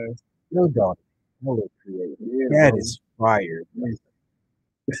butterflies. Your daughter, hello creator. Yeah, that bro. is fire.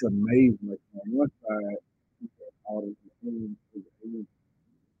 It's amazing. Like on one side, you got all the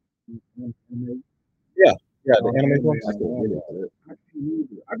yeah, the anime one.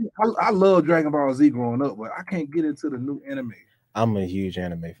 I love Dragon Ball Z growing up, but I can't get into the new anime. I'm a huge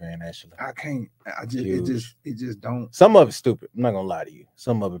anime fan, actually. I can't. It just don't. Some of it's stupid. I'm not gonna lie to you.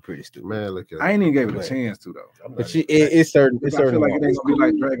 Some of it pretty stupid. Man, look at I ain't even gave it a chance to though. But it's certain. It's I certain. feel like it ones. ain't gonna be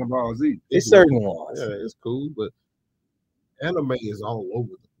like Dragon Ball Z. It's certain ones. Yeah, it's cool, but anime is all over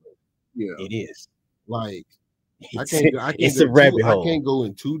the place. Yeah, it is. Like I It's can't a go rabbit too, hole. I can't go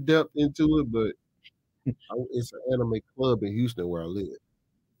in too depth into it, but it's an anime club in Houston where I live.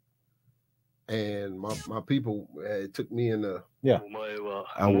 And my people, it took me in the I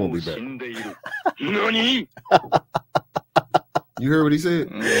won't be back. You heard what he said?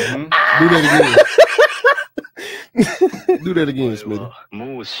 Mm-hmm. Do that again. Do that again, Smitty.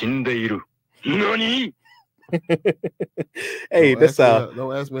 Hey, that's how.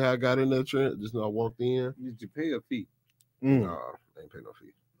 Don't ask me how I got in that Trent. Just know I walked in. Did you pay a fee? Nah, I ain't pay no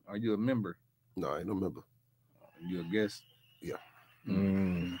fee. Are you a member? No, I ain't no member. You a guest? Yeah.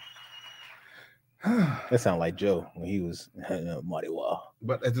 That sound like Joe when he was Marty Wall.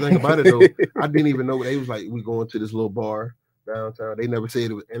 But the thing about it though, I didn't even know. They was like, we going to this little bar downtown. They never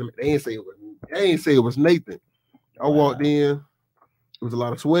said it was anime. They ain't say it was Nathan. I walked in. There was a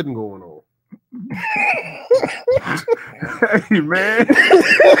lot of sweating going on. Hey man,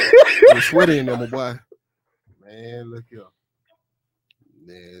 I'm sweating in there, my boy. Man, look here.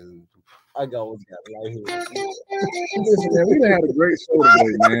 Man, I got what's got right here. Listen, man, we done had a great show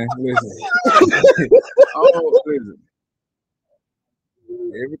today, man. Listen. Listen.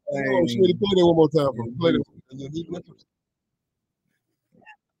 Everything. Oh, Smitty, play that one more time for me. Play that.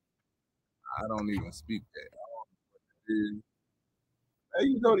 I don't even speak that. Hey,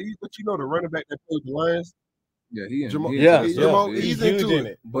 but you know the running back that played the Lions? Yeah, he Jamal, he's into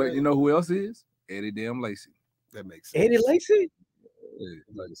it. But you know who else is? Eddie Damn Lacey. That makes sense. Eddie Lacey? Yeah,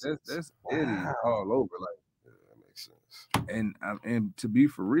 like that's Eddie all over. Like that makes sense. And to be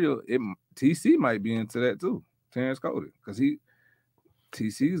for real, TC might be into that too. Terrence Cody, because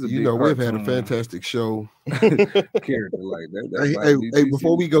TC's a big we've had a fantastic show. Character like that. Hey,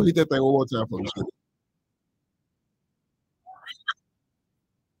 before we go, hit that thing one more time for me.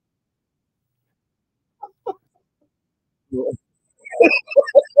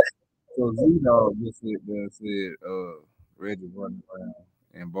 So Z-Dog just said Reggie running around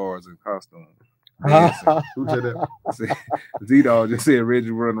in bars and costumes. Who said that? Z-Dog just said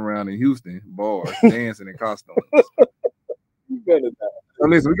Reggie running around in Houston bars dancing in costumes. You better not. So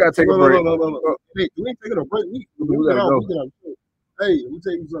listen, we gotta take a break. No. Hey, we ain't taking a break. We gotta go. Hey, let me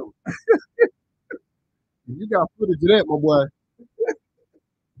tell you something. If you got footage of that, my boy,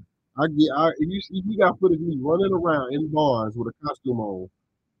 if you got footage of me running around in bars with a costume on,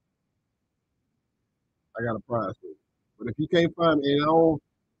 I got a prize for you. But if you can't find it at all,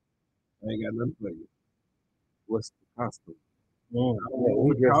 I ain't got nothing for you. What's the costume? Because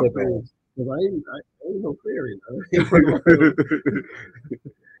I ain't no fairy.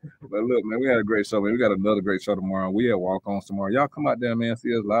 But look, man, we had a great show, man. We got another great show tomorrow. We at Walk-Ons tomorrow. Y'all come out there, man.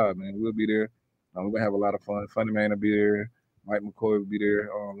 See us live, man. We'll be there. We're gonna have a lot of fun. Funny Man will be there. Mike McCoy will be there.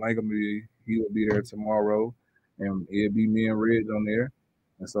 Langam, he will be there tomorrow, and it'll be me and Reg on there.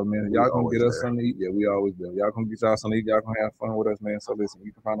 And so, man, y'all gonna get us something to eat. Yeah, we always do. Y'all gonna get y'all something to eat. Y'all gonna have fun with us, man. So listen,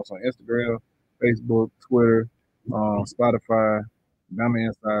 you can find us on Instagram, Facebook, Twitter, Spotify, Bama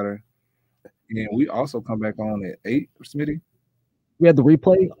Insider, and we also come back on at 8, Smitty. We have the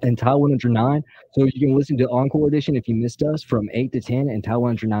replay in Tile 109, so you can listen to Encore Edition if you missed us from 8 to 10 and Tile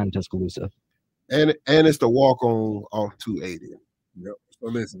 109 in Tuscaloosa. And it's the walk on off 280. Yep. So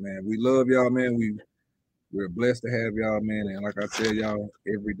listen, man, we love y'all, man. We're blessed to have y'all, man. And like I tell y'all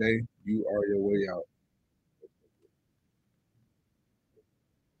every day, you are your way out.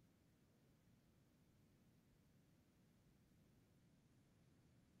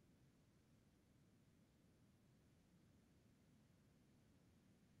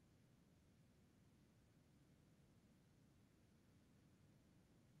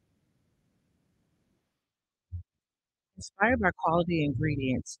 Inspired by quality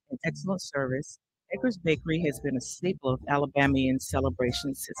ingredients and excellent service, Edgar's Bakery has been a staple of Alabamian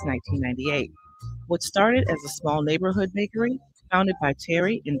celebrations since 1998. What started as a small neighborhood bakery, founded by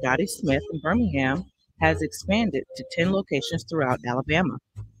Terry and Dottie Smith in Birmingham, has expanded to 10 locations throughout Alabama.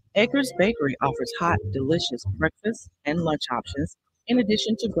 Edgar's Bakery offers hot, delicious breakfast and lunch options, in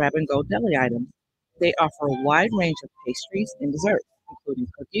addition to grab-and-go deli items. They offer a wide range of pastries and desserts, including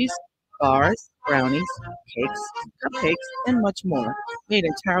cookies, bars, brownies, cakes, cupcakes, and much more, made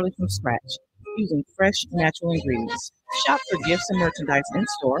entirely from scratch, using fresh, natural ingredients. Shop for gifts and merchandise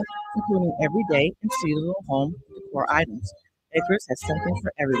in-store, including everyday and seasonal home decor items. Edgar's has something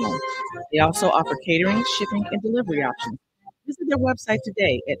for everyone. They also offer catering, shipping, and delivery options. Visit their website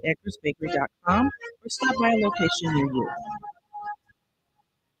today at edgarsbakery.com or stop by a location near you.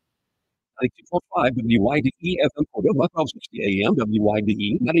 92.5 WYDE FM Cordova, 1260 AM,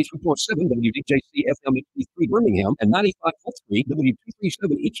 WYDE, 93.7 WDJC FM HD3 Birmingham, and 95.3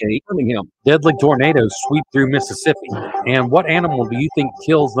 W237 EK Birmingham. Deadly tornadoes sweep through Mississippi. And what animal do you think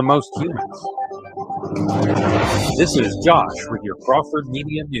kills the most humans? This is Josh with your Crawford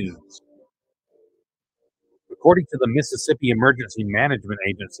Media News. According to the Mississippi Emergency Management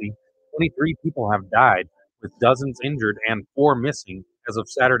Agency, 23 people have died, with dozens injured and 4 missing as of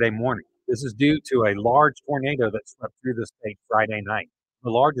Saturday morning. This is due to a large tornado that swept through the state Friday night. The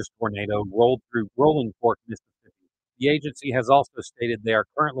largest tornado rolled through Rolling Fork, Mississippi. The agency has also stated they are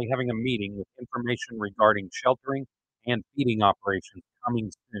currently having a meeting with information regarding sheltering and feeding operations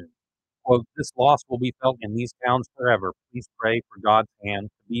coming soon. Quote, "This loss will be felt in these towns forever. Please pray for God's hand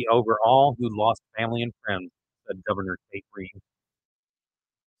to be over all who lost family and friends," said Governor Tate Reed.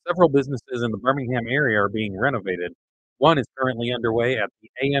 Several businesses in the Birmingham area are being renovated. One is currently underway at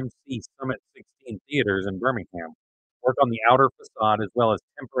the AMC Summit 16 Theaters in Birmingham. Work on the outer facade as well as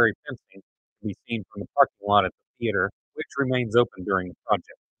temporary fencing can be seen from the parking lot at the theater, which remains open during the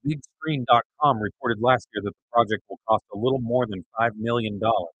project. BigScreen.com reported last year that the project will cost a little more than $5 million.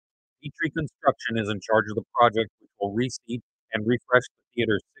 Petrie Construction is in charge of the project, which will reseat and refresh the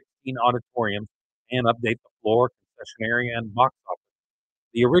theater's 16 auditoriums and update the floor, concession area, and box office.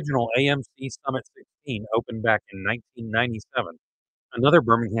 The original AMC Summit 16 opened back in 1997. Another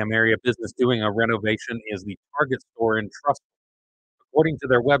Birmingham area business doing a renovation is the Target store in Trussville. According to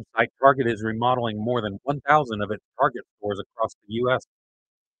their website, Target is remodeling more than 1,000 of its Target stores across the U.S.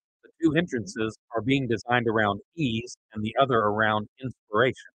 The 2 entrances are being designed around ease and the other around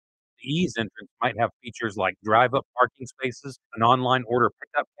inspiration. The ease entrance might have features like drive-up parking spaces, an online order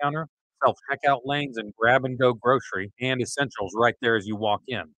pickup counter, self-checkout lanes, and grab-and-go grocery and essentials right there as you walk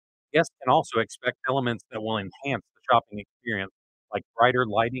in. Guests can also expect elements that will enhance the shopping experience, like brighter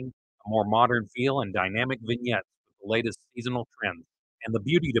lighting, a more modern feel, and dynamic vignettes with the latest seasonal trends. And the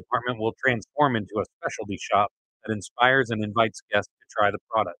beauty department will transform into a specialty shop that inspires and invites guests to try the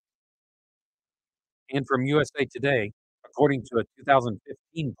product. And from USA Today, according to a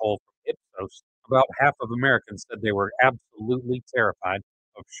 2015 poll from Ipsos, about half of Americans said they were absolutely terrified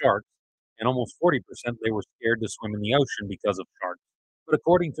of sharks, and almost 40% they were scared to swim in the ocean because of sharks. But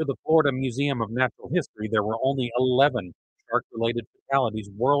according to the Florida Museum of Natural History, there were only 11 shark-related fatalities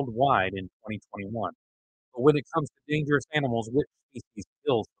worldwide in 2021. But when it comes to dangerous animals, which species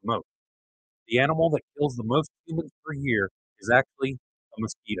kills the most? The animal that kills the most humans per year is actually a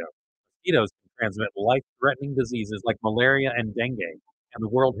mosquito. Mosquitoes can transmit life-threatening diseases like malaria and dengue, and the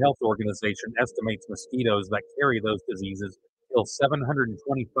World Health Organization estimates mosquitoes that carry those diseases kill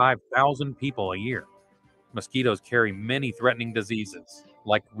 725,000 people a year. Mosquitoes carry many threatening diseases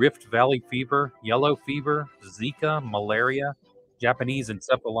like Rift Valley fever, yellow fever, Zika, malaria, Japanese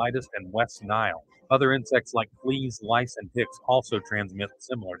encephalitis, and West Nile. Other insects like fleas, lice, and ticks also transmit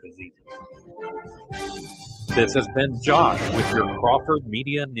similar diseases. This has been Josh with your Crawford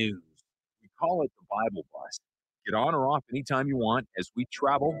Media News. We call it the Bible Bus. Get on or off anytime you want as we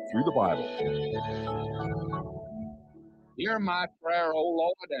travel through the Bible. Hear my prayer, O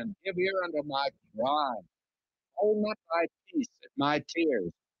Lord, and give ear unto my cry. Hold not thy peace at my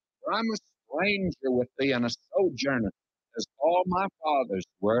tears, for I'm a stranger with thee and a sojourner, as all my fathers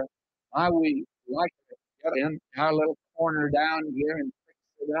were. We like to get in our little corner down here and fix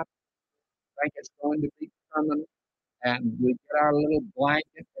it up. Think it's going to be permanent, and we get our little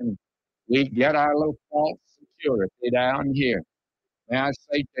blanket and we get our little false security down here. May I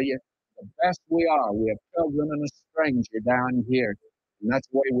say to you, the best we are a pilgrim and a stranger down here. And that's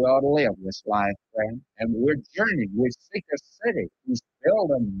the way we ought to live this life, friend. And we're journeying. We seek a city whose build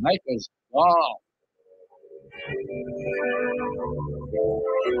and make us God.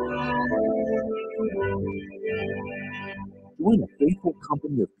 Join a faithful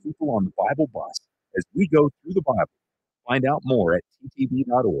company of people on the Bible Bus as we go through the Bible. Find out more at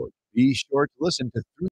ttb.org. Be sure to listen to Through